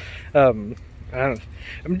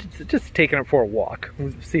 I'm just taking it for a walk.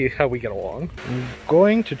 We'll see how we get along. I'm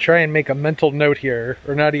going to try and make a mental note here,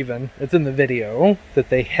 or not even, it's in the video, that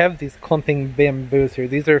they have these clumping bamboos here.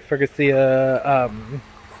 These are Fuchsia,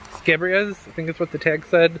 scabrias, I think is what the tag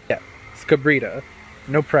said. Yeah, scabrita.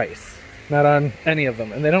 No price. not on any of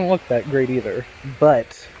them, and they don't look that great either.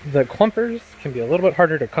 But the clumpers can be a little bit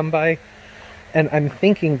harder to come by, and I'm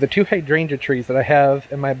thinking the 2 hydrangea trees that I have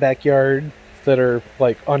in my backyard that are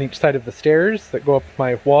like on each side of the stairs that go up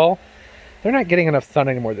my wall, they're not getting enough sun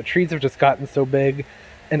anymore. The trees have just gotten so big,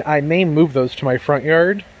 and I may move those to my front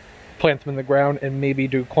yard, plant them in the ground, and maybe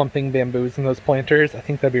do clumping bamboos in those planters. I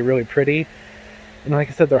think that'd be really pretty. And like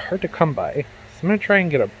I said, they're hard to come by. So I'm going to try and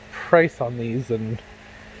get a price on these and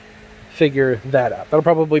figure that out. That'll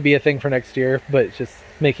probably be a thing for next year, but it's just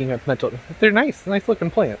making a mental... They're nice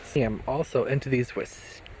looking plants. I'm also into these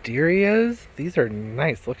wisterias. These are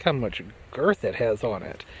nice. Look how much girth it has on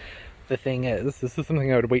it. The thing is, this is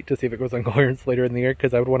something I would wait to see if it goes on clearance later in the year,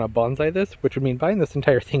 because I would want to bonsai this, which would mean buying this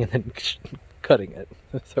entire thing and then cutting it.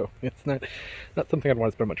 So it's not something I'd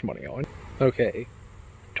want to spend much money on. Okay.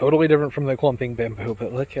 Totally different from the clumping bamboo,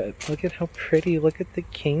 but look at how pretty. Look at the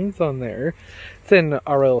kings on there. It's in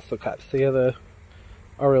Aurel Sulcata. So yeah, the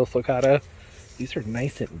Aurel Sulcata. These are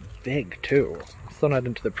nice and big too. I'm still not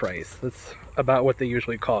into the price. That's about what they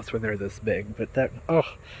usually cost when they're this big. But that,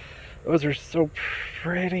 oh, those are so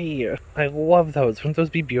pretty. I love those. Wouldn't those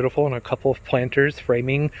be beautiful in a couple of planters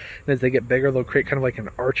framing? And as they get bigger, they'll create kind of like an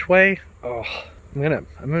archway. Oh, I'm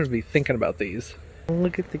gonna be thinking about these.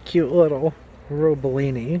 Look at the cute little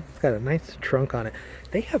Robellini. It's got a nice trunk on it.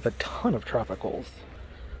 They have a ton of tropicals,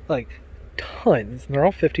 like tons, and they're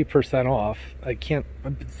all 50% off. I can't,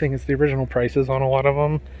 the thing is, the original prices on a lot of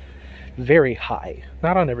them very high.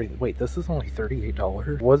 Not on everything. Wait, this is only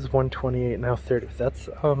 $38. Was $128, now $30. That's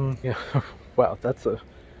yeah. Wow, that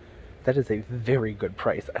is a very good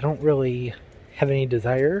price. I don't really have any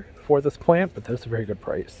desire for this plant, but that's a very good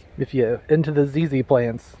price. If you're into the ZZ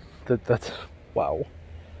plants, that's wow.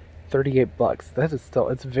 $38. That is still,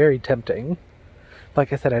 it's very tempting.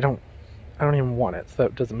 Like I said, I don't even want it, so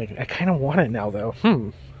it doesn't make it. I kind of want it now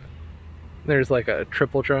though. There's like a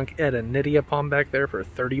triple trunk Adonidia palm back there for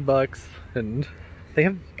 $30, and they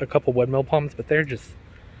have a couple windmill palms, but they're just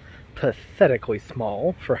pathetically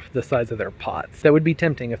small for the size of their pots. That would be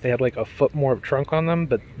tempting if they had like a foot more of trunk on them,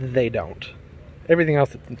 but they don't. Everything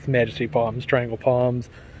else, it's Majesty palms, triangle palms,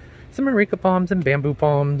 some Areca palms and bamboo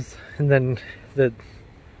palms, and then the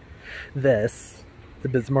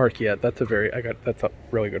Bismarckia, that's a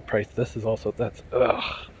really good price. This is also, ugh.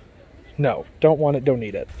 No, don't want it, don't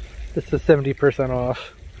need it. This is 70%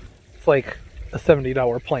 off. It's like a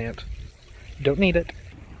 $70 plant. Don't need it.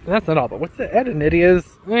 And that's not all, but what's the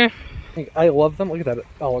Adonidias? I love them. Look at that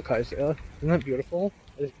alocasia. Isn't that beautiful?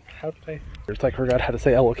 How did I? It's like I forgot how to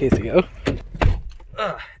say alocasia.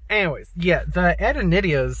 Anyways, yeah, the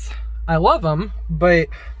Adonidias, I love them, but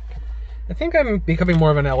I think I'm becoming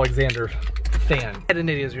more of an Alexander fan.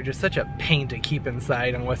 Adonidias are just such a pain to keep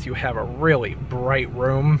inside unless you have a really bright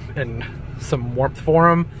room and some warmth for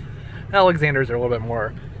them. Alexanders are a little bit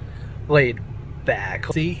more laid back.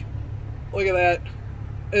 See? Look at that.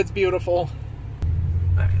 It's beautiful.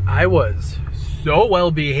 I was so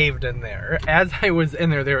well behaved in there. As I was in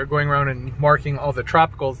there, they were going around and marking all the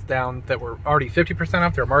tropicals down that were already 50%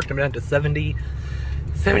 off. They were marked them down to 70%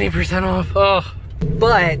 off. Oh.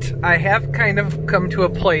 But I have kind of come to a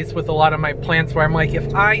place with a lot of my plants where I'm like,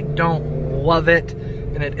 if I don't love it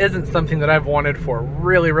and it isn't something that I've wanted for a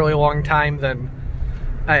really, really long time, then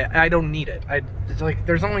I don't need it. Like,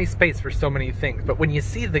 there's only space for so many things. But when you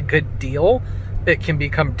see the good deal, it can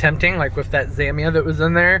become tempting. Like with that Zamia that was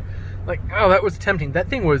in there, like, oh, that was tempting. That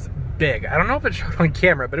thing was big. I don't know if it showed on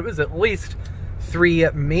camera, but it was at least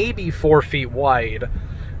 3, maybe 4 feet wide,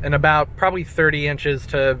 and about probably 30 inches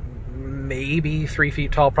to maybe 3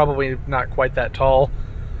 feet tall, probably not quite that tall.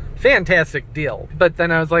 Fantastic deal. But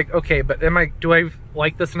then I was like, okay, but do I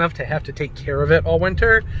like this enough to have to take care of it all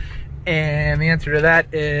winter? And the answer to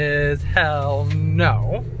that is hell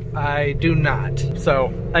no, I do not.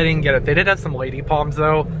 So I didn't get it. They did have some lady palms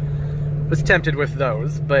though. Was tempted with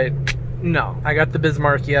those, but no, I got the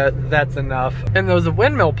Bismarckia, that's enough. And those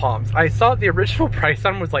windmill palms, I saw the original price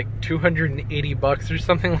on them was like $280 or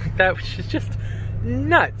something like that, which is just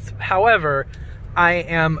nuts. However, I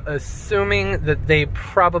am assuming that they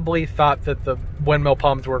probably thought that the windmill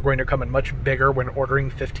palms were going to come in much bigger when ordering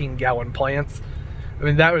 15-gallon plants. I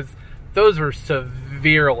mean, those were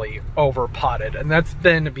severely overpotted, and that's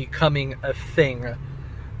been becoming a thing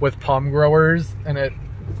with palm growers, and it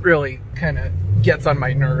really kind of gets on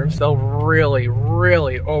my nerves. They'll really,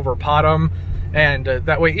 really overpot them, and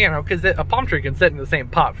that way, you know, because a palm tree can sit in the same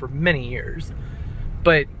pot for many years,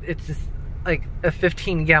 but it's just like a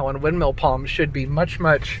 15-gallon windmill palm should be much,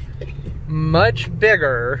 much, much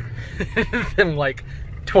bigger than like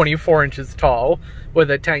 24 inches tall with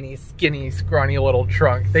a tiny, skinny, scrawny little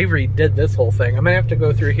trunk. They redid this whole thing. I'm gonna have to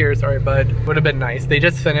go through here. Sorry, bud. Would have been nice. They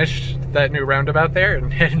just finished that new roundabout there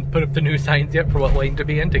and hadn't put up the new signs yet for what lane to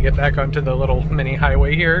be in to get back onto the little mini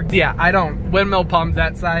highway here. Yeah, I don't, windmill palms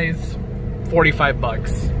that size, 45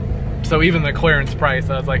 bucks. So even the clearance price,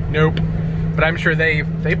 I was like, nope. But I'm sure they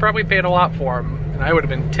probably paid a lot for them. And I would have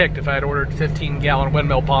been ticked if I had ordered 15-gallon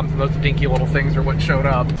windmill palms and those dinky little things are what showed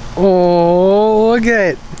up. Oh, look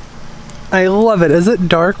at it. I love it. Is it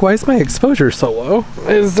dark? Why is my exposure so low?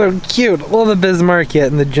 It's so cute. I love the Bismarck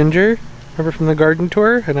and the ginger. Remember from the garden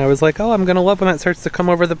tour? And I was like, oh, I'm going to love when that starts to come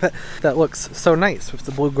over the path. That looks so nice with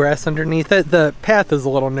the blue grass underneath it. The path is a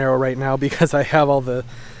little narrow right now because I have all the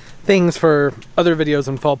things for other videos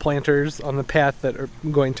and fall planters on the path that are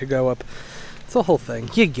going to go up. It's a whole thing.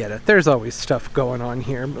 You get it. There's always stuff going on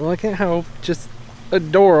here. But look at how just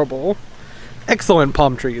adorable. Excellent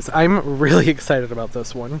palm trees. I'm really excited about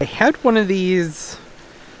this one. I had one of these,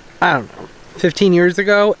 I don't know, 15 years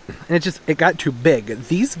ago, and it got too big.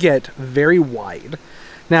 These get very wide.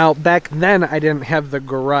 Now, back then, I didn't have the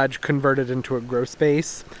garage converted into a grow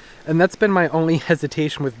space, and that's been my only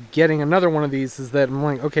hesitation with getting another one of these, is that I'm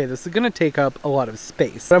like, okay, this is going to take up a lot of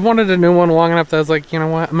space. But I've wanted a new one long enough that I was like, you know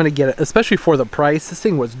what, I'm going to get it, especially for the price. This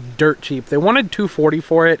thing was dirt cheap. They wanted $240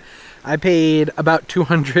 for it. I paid about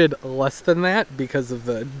 $200 less than that because of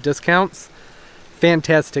the discounts.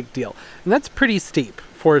 Fantastic deal. And that's pretty steep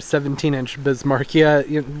for a 17-inch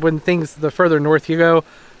Bismarckia. When things, the further north you go,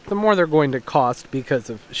 the more they're going to cost because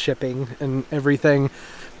of shipping and everything.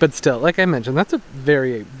 But still, like I mentioned, that's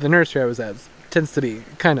the nursery I was at tends to be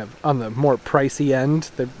kind of on the more pricey end.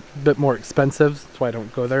 They're a bit more expensive, that's why I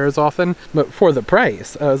don't go there as often. But for the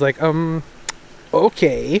price, I was like,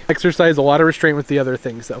 okay. Exercise a lot of restraint with the other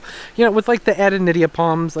things though. You know, with like the Adenidia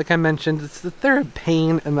palms, like I mentioned, they're a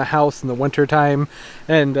pain in the house in the winter time,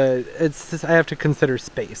 and it's just, I have to consider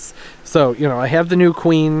space. So, you know, I have the new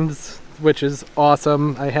queens, which is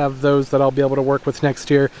awesome. I have those that I'll be able to work with next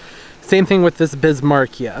year. Same thing with this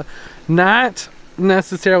Bismarckia. Not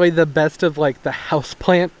necessarily the best of like the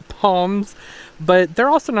houseplant palms, but they're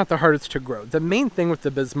also not the hardest to grow. The main thing with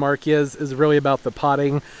the Bismarckias is really about the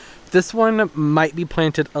potting. This one might be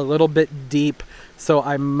planted a little bit deep, so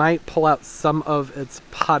I might pull out some of its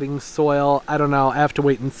potting soil. I don't know, I have to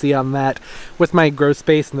wait and see on that. With my grow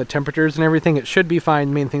space and the temperatures and everything, it should be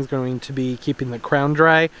fine. Main thing's going to be keeping the crown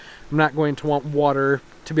dry. I'm not going to want water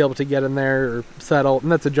to be able to get in there or settle, and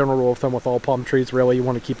that's a general rule of thumb with all palm trees, really. You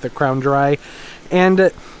want to keep the crown dry.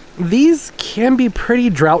 And these can be pretty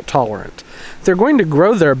drought tolerant. They're going to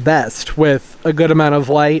grow their best with a good amount of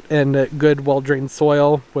light and good well-drained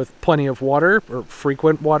soil with plenty of water, or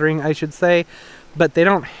frequent watering I should say, but they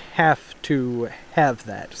don't have to have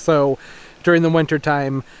that. So during the winter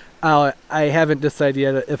time, I haven't decided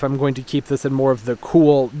yet if I'm going to keep this in more of the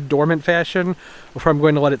cool, dormant fashion, or if I'm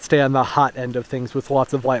going to let it stay on the hot end of things with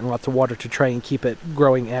lots of light and lots of water to try and keep it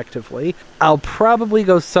growing actively. I'll probably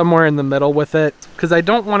go somewhere in the middle with it, because I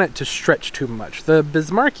don't want it to stretch too much. The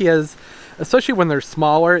Bismarckias, especially when they're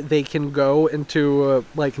smaller, they can go into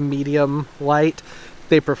like medium light.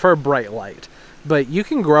 They prefer bright light, but you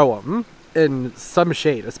can grow them in some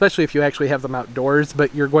shade, especially if you actually have them outdoors,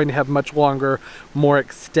 but you're going to have much longer, more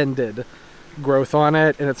extended growth on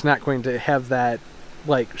it, and it's not going to have that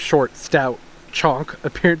like short, stout chonk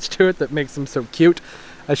appearance to it that makes them so cute.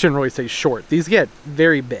 I shouldn't really say short. These get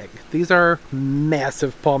very big. These are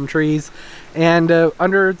massive palm trees, and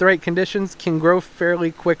under the right conditions can grow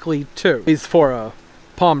fairly quickly too. These for a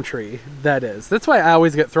palm tree, that is. That's why I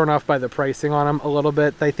always get thrown off by the pricing on them a little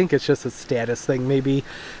bit. I think it's just a status thing maybe.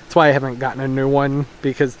 That's why I haven't gotten a new one,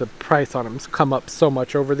 because the price on them's come up so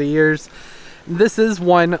much over the years. This is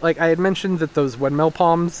one, like I had mentioned that those windmill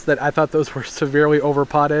palms, that I thought those were severely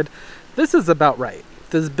overpotted. This is about right.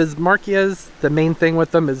 These Bismarckias, the main thing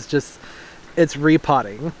with them is just, it's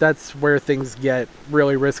repotting. That's where things get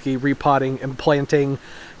really risky, repotting and planting.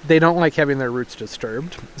 They don't like having their roots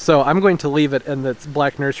disturbed. So I'm going to leave it in this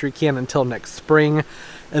black nursery can until next spring,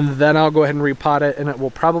 and then I'll go ahead and repot it, and it will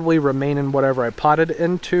probably remain in whatever I potted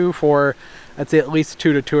into for, I'd say, at least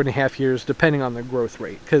 2 to 2.5 years, depending on the growth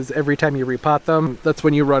rate. Because every time you repot them, that's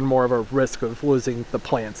when you run more of a risk of losing the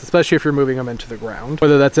plants, especially if you're moving them into the ground,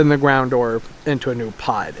 whether that's in the ground or into a new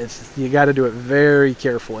pot. It's just, you got to do it very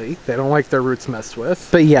carefully. They don't like their roots messed with.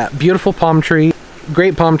 But yeah, beautiful palm tree.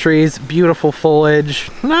 Great palm trees, beautiful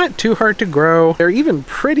foliage, not too hard to grow. They're even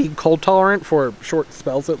pretty cold tolerant for short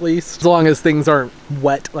spells at least, as long as things aren't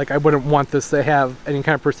wet. Like I wouldn't want this to have any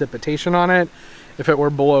kind of precipitation on it. if it were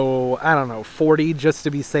below, I don't know, 40, just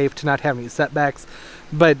to be safe, to not have any setbacks.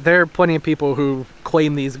 But there are plenty of people who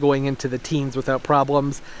claim these going into the teens without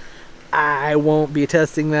problems. I won't be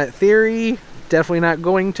testing that theory, definitely not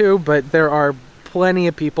going to, but there are plenty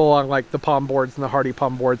of people on like the palm boards and the hardy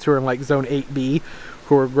palm boards who are in like zone 8B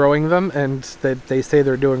who are growing them, and they say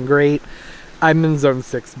they're doing great. I'm in zone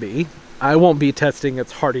 6B. I won't be testing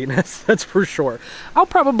its hardiness, that's for sure. I'll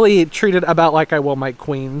probably treat it about like I will my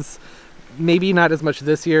queens. Maybe not as much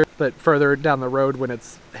this year, but further down the road when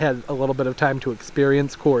it's had a little bit of time to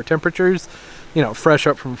experience cooler temperatures, you know, fresh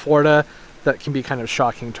up from Florida, that can be kind of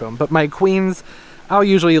shocking to them. But my queens, I'll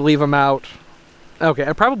usually leave them out. Okay,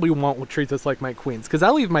 I probably won't treat this like my queens, because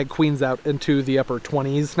I'll leave my queens out into the upper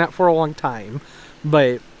 20s, not for a long time,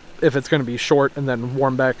 but if it's going to be short and then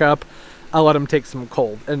warm back up, I'll let them take some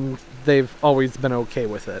cold, and they've always been okay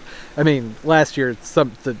with it. I mean, last year,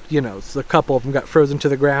 a couple of them got frozen to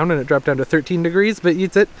the ground and it dropped down to 13 degrees, but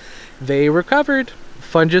they recovered.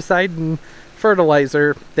 Fungicide and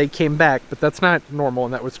fertilizer, they came back, but that's not normal,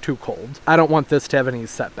 and that was too cold. I don't want this to have any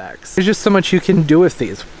setbacks. There's just so much you can do with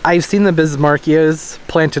these. I've seen the Bismarckias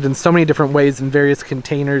planted in so many different ways in various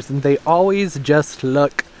containers, and they always just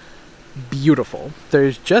look beautiful.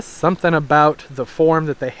 There's just something about the form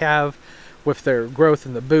that they have with their growth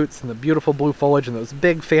in the boots and the beautiful blue foliage and those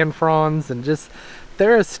big fan fronds, and just,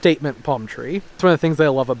 they're a statement palm tree. It's one of the things I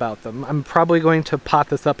love about them. I'm probably going to pot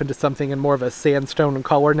this up into something in more of a sandstone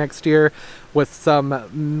color next year with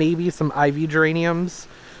maybe some ivy geraniums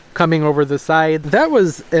coming over the side. That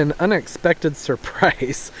was an unexpected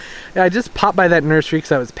surprise. I just popped by that nursery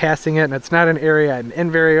because I was passing it, and it's not an area I'm in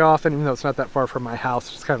very often, even though it's not that far from my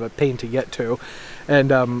house. It's kind of a pain to get to.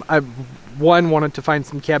 And I wanted to find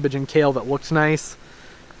some cabbage and kale that looked nice.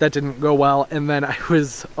 That didn't go well. And then I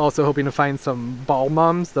was also hoping to find some ball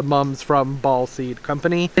mums, the mums from Ball Seed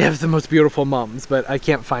Company. They have the most beautiful mums, but I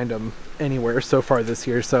can't find them anywhere so far this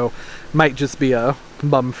year, so might just be a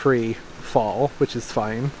mum-free fall, which is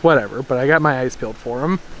fine, whatever. But I got my eyes peeled for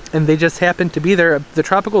them, and they just happened to be there. The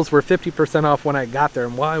tropicals were 50% off when I got there,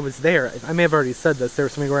 and while I was there, I may have already said this, there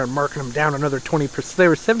was something around marking them down another 20%. They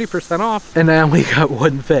were 70% off, and I only got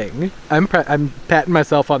one thing. I'm patting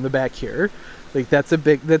myself on the back here. Like, that's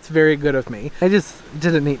very good of me. I just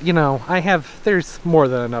didn't need, there's more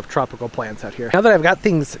than enough tropical plants out here. Now that I've got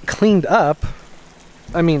things cleaned up,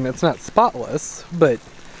 I mean, it's not spotless, but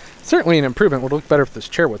certainly an improvement. Would look better if this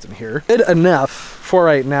chair wasn't here. Good enough for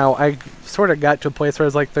right now. I sort of got to a place where I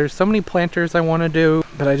was like, there's so many planters I want to do,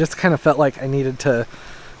 but I just kind of felt like I needed to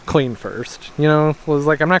clean first. It was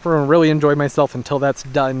like, I'm not going to really enjoy myself until that's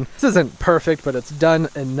done. This isn't perfect, but it's done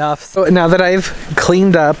enough. So now that I've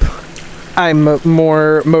cleaned up, I'm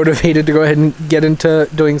more motivated to go ahead and get into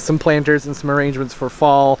doing some planters and some arrangements for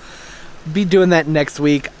fall. Be doing that next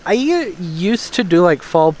week. I used to do like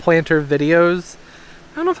fall planter videos.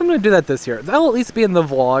 I don't know if I'm going to do that this year. That'll at least be in the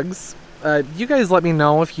vlogs. You guys let me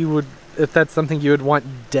know if that's something you would want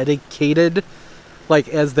dedicated, like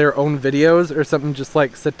as their own videos, or something just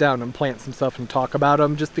like sit down and plant some stuff and talk about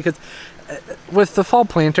them. Just because with the fall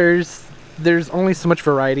planters, there's only so much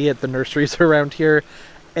variety at the nurseries around here.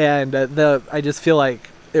 And I just feel like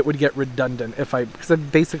it would get redundant because I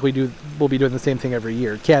basically will be doing the same thing every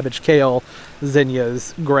year. Cabbage, kale,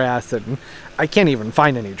 zinnias, grass, and I can't even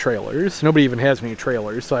find any trailers. Nobody even has any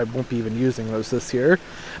trailers, so I won't be even using those this year.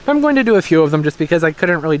 But I'm going to do a few of them just because I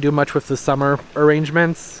couldn't really do much with the summer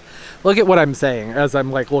arrangements. Look at what I'm saying as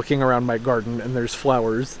I'm like looking around my garden, and there's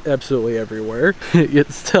flowers absolutely everywhere.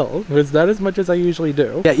 It's not as much as I usually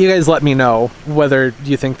do. Yeah, you guys let me know whether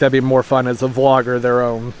you think that'd be more fun as a vlog or their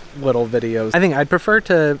own little videos. I think I'd prefer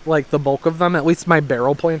to, like, the bulk of them, at least my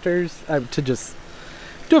barrel planters, to just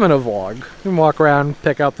do them in a vlog and walk around,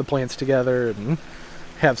 pick out the plants together, and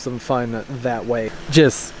have some fun that way.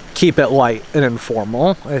 Just keep it light and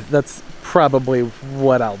informal. That's probably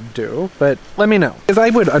what I'll do, but let me know, because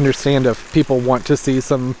I would understand if people want to see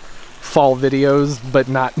some fall videos but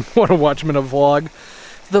not want to watch them in a vlog.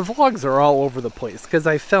 The vlogs are all over the place because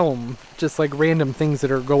I film just like random things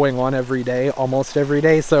that are going on every day, almost every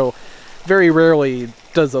day, so very rarely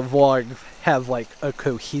does a vlog have like a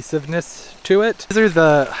cohesiveness to it. These are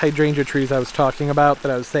the hydrangea trees I was talking about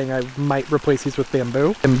that I was saying I might replace these with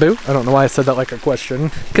bamboo. Bamboo? I don't know why I said that like a question.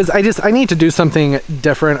 Because I need to do something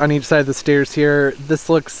different on each side of the stairs here. This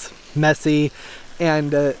looks messy, and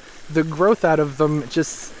the growth out of them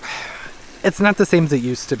it's not the same as it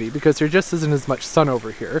used to be because there just isn't as much sun over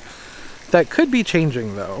here. That could be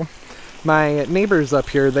changing though. My neighbors up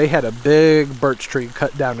here, they had a big birch tree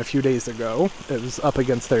cut down a few days ago. It was up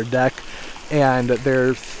against their deck, and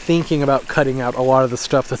they're thinking about cutting out a lot of the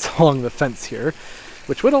stuff that's along the fence here,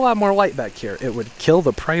 which would allow more light back here. It would kill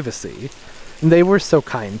the privacy. And they were so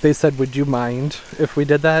kind. They said, would you mind if we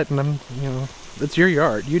did that? And I'm, you know, it's your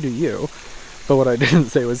yard, you do you. But what I didn't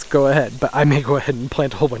say was go ahead, but I may go ahead and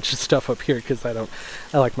plant a whole bunch of stuff up here because I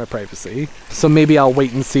like my privacy. So maybe I'll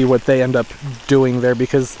wait and see what they end up doing there,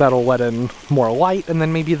 because that'll let in more light, and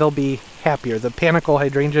then maybe they'll be happier. The panicle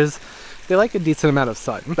hydrangeas, they like a decent amount of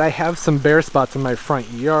sun. I have some bare spots in my front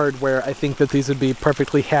yard where I think that these would be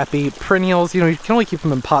perfectly happy. Perennials, you know, you can only keep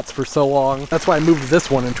them in pots for so long. That's why I moved this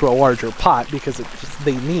one into a larger pot, because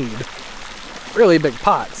they need really big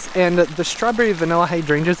pots. And the strawberry vanilla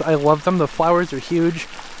hydrangeas, I love them. The flowers are huge,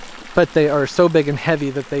 but they are so big and heavy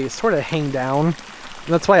that they sort of hang down. And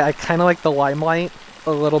that's why I kind of like the limelight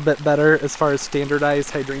a little bit better as far as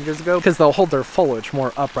standardized hydrangeas go, because they'll hold their foliage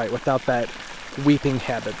more upright without that weeping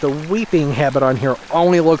habit. The weeping habit on here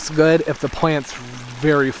only looks good if the plant's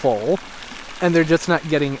very full, and they're just not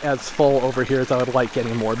getting as full over here as I would like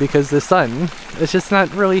anymore, because the sun is just not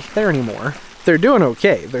really there anymore. They're doing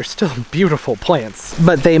okay. They're still beautiful plants,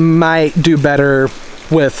 but they might do better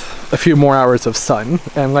with a few more hours of sun.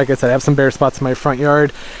 And like I said, I have some bare spots in my front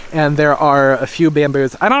yard, and there are a few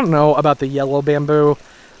bamboos. I don't know about the yellow bamboo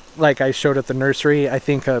like I showed at the nursery. I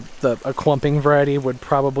think a clumping variety would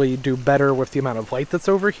probably do better with the amount of light that's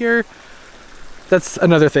over here. That's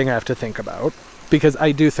another thing I have to think about, because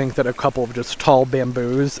I do think that a couple of just tall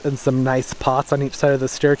bamboos and some nice pots on each side of the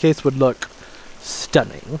staircase would look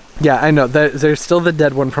stunning. Yeah, I know there's still the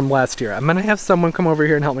dead one from last year. I'm gonna have someone come over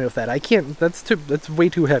here and help me with that. I can't, that's way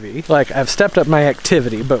too heavy. Like, I've stepped up my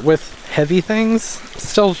activity, but with heavy things,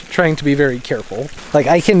 still trying to be very careful. Like,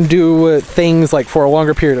 I can do things like for a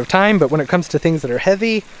longer period of time, but when it comes to things that are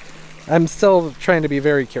heavy, I'm still trying to be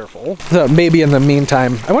very careful. So maybe in the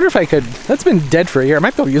meantime, I wonder if I could, that's been dead for a year. I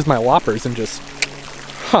might be able to use my loppers and just,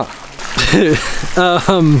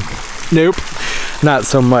 nope. Not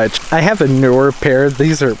so much. I have a newer pair.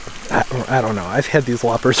 These are, I don't know. I've had these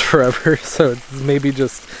loppers forever, so it's maybe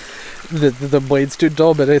just the blade's too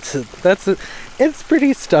dull, but it's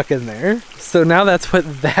pretty stuck in there. So now that's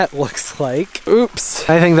what that looks like. Oops.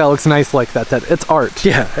 I think that looks nice like that. It's art.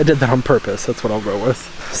 Yeah, I did that on purpose. That's what I'll go with.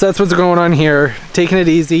 So that's what's going on here. Taking it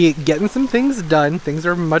easy, getting some things done. Things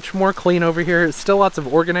are much more clean over here. Still lots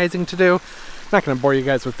of organizing to do. Not gonna bore you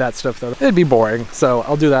guys with that stuff though. It'd be boring, so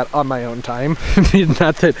I'll do that on my own time.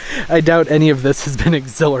 Not that I doubt any of this has been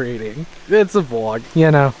exhilarating. It's a vlog,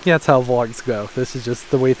 you know. Yeah, that's how vlogs go. This is just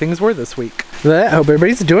the way things were this week. But I hope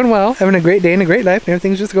everybody's doing well, having a great day and a great life, and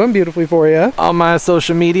everything's just going beautifully for you. All my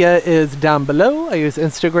social media is down below. I use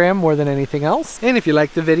Instagram more than anything else. And if you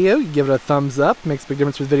like the video, you give it a thumbs up. Makes a big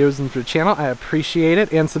difference with videos and for the channel. I appreciate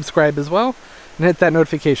it. And subscribe as well. And hit that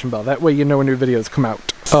notification bell. That way you know when new videos come out.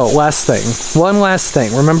 Oh, last thing. One last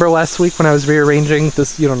thing. Remember last week when I was rearranging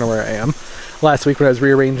this? You don't know where I am. Last week when I was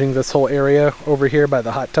rearranging this whole area over here by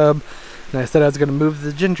the hot tub, and I said I was going to move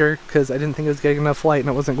the ginger because I didn't think it was getting enough light and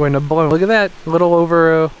it wasn't going to bloom. Look at that. A little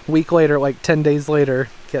over a week later, like 10 days later,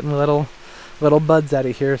 getting little buds out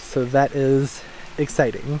of here. So that is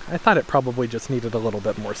exciting. I thought it probably just needed a little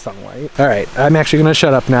bit more sunlight. All right, I'm actually going to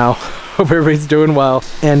shut up now. Hope everybody's doing well.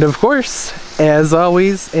 And of course, as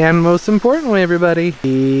always, and most importantly, everybody,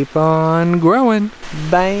 keep on growing.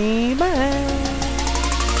 Bye bye.